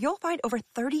Kroger, where you'll find over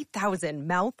 30,000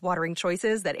 mouth-watering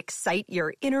choices that excite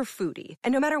your inner foodie.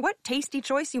 And no matter what tasty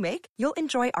choice you make, you'll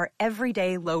enjoy our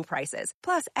everyday low prices,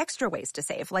 plus extra ways to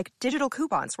save, like digital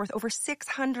coupons worth over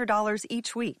 $600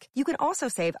 each week. You can also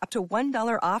save up to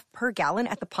 $1 off per gallon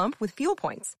at the pump with fuel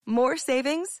points. More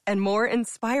savings and more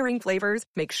inspiring flavors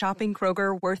make shopping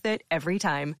Kroger worth it every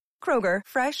time. Kroger,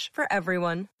 fresh for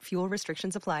everyone. Fuel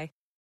restrictions apply.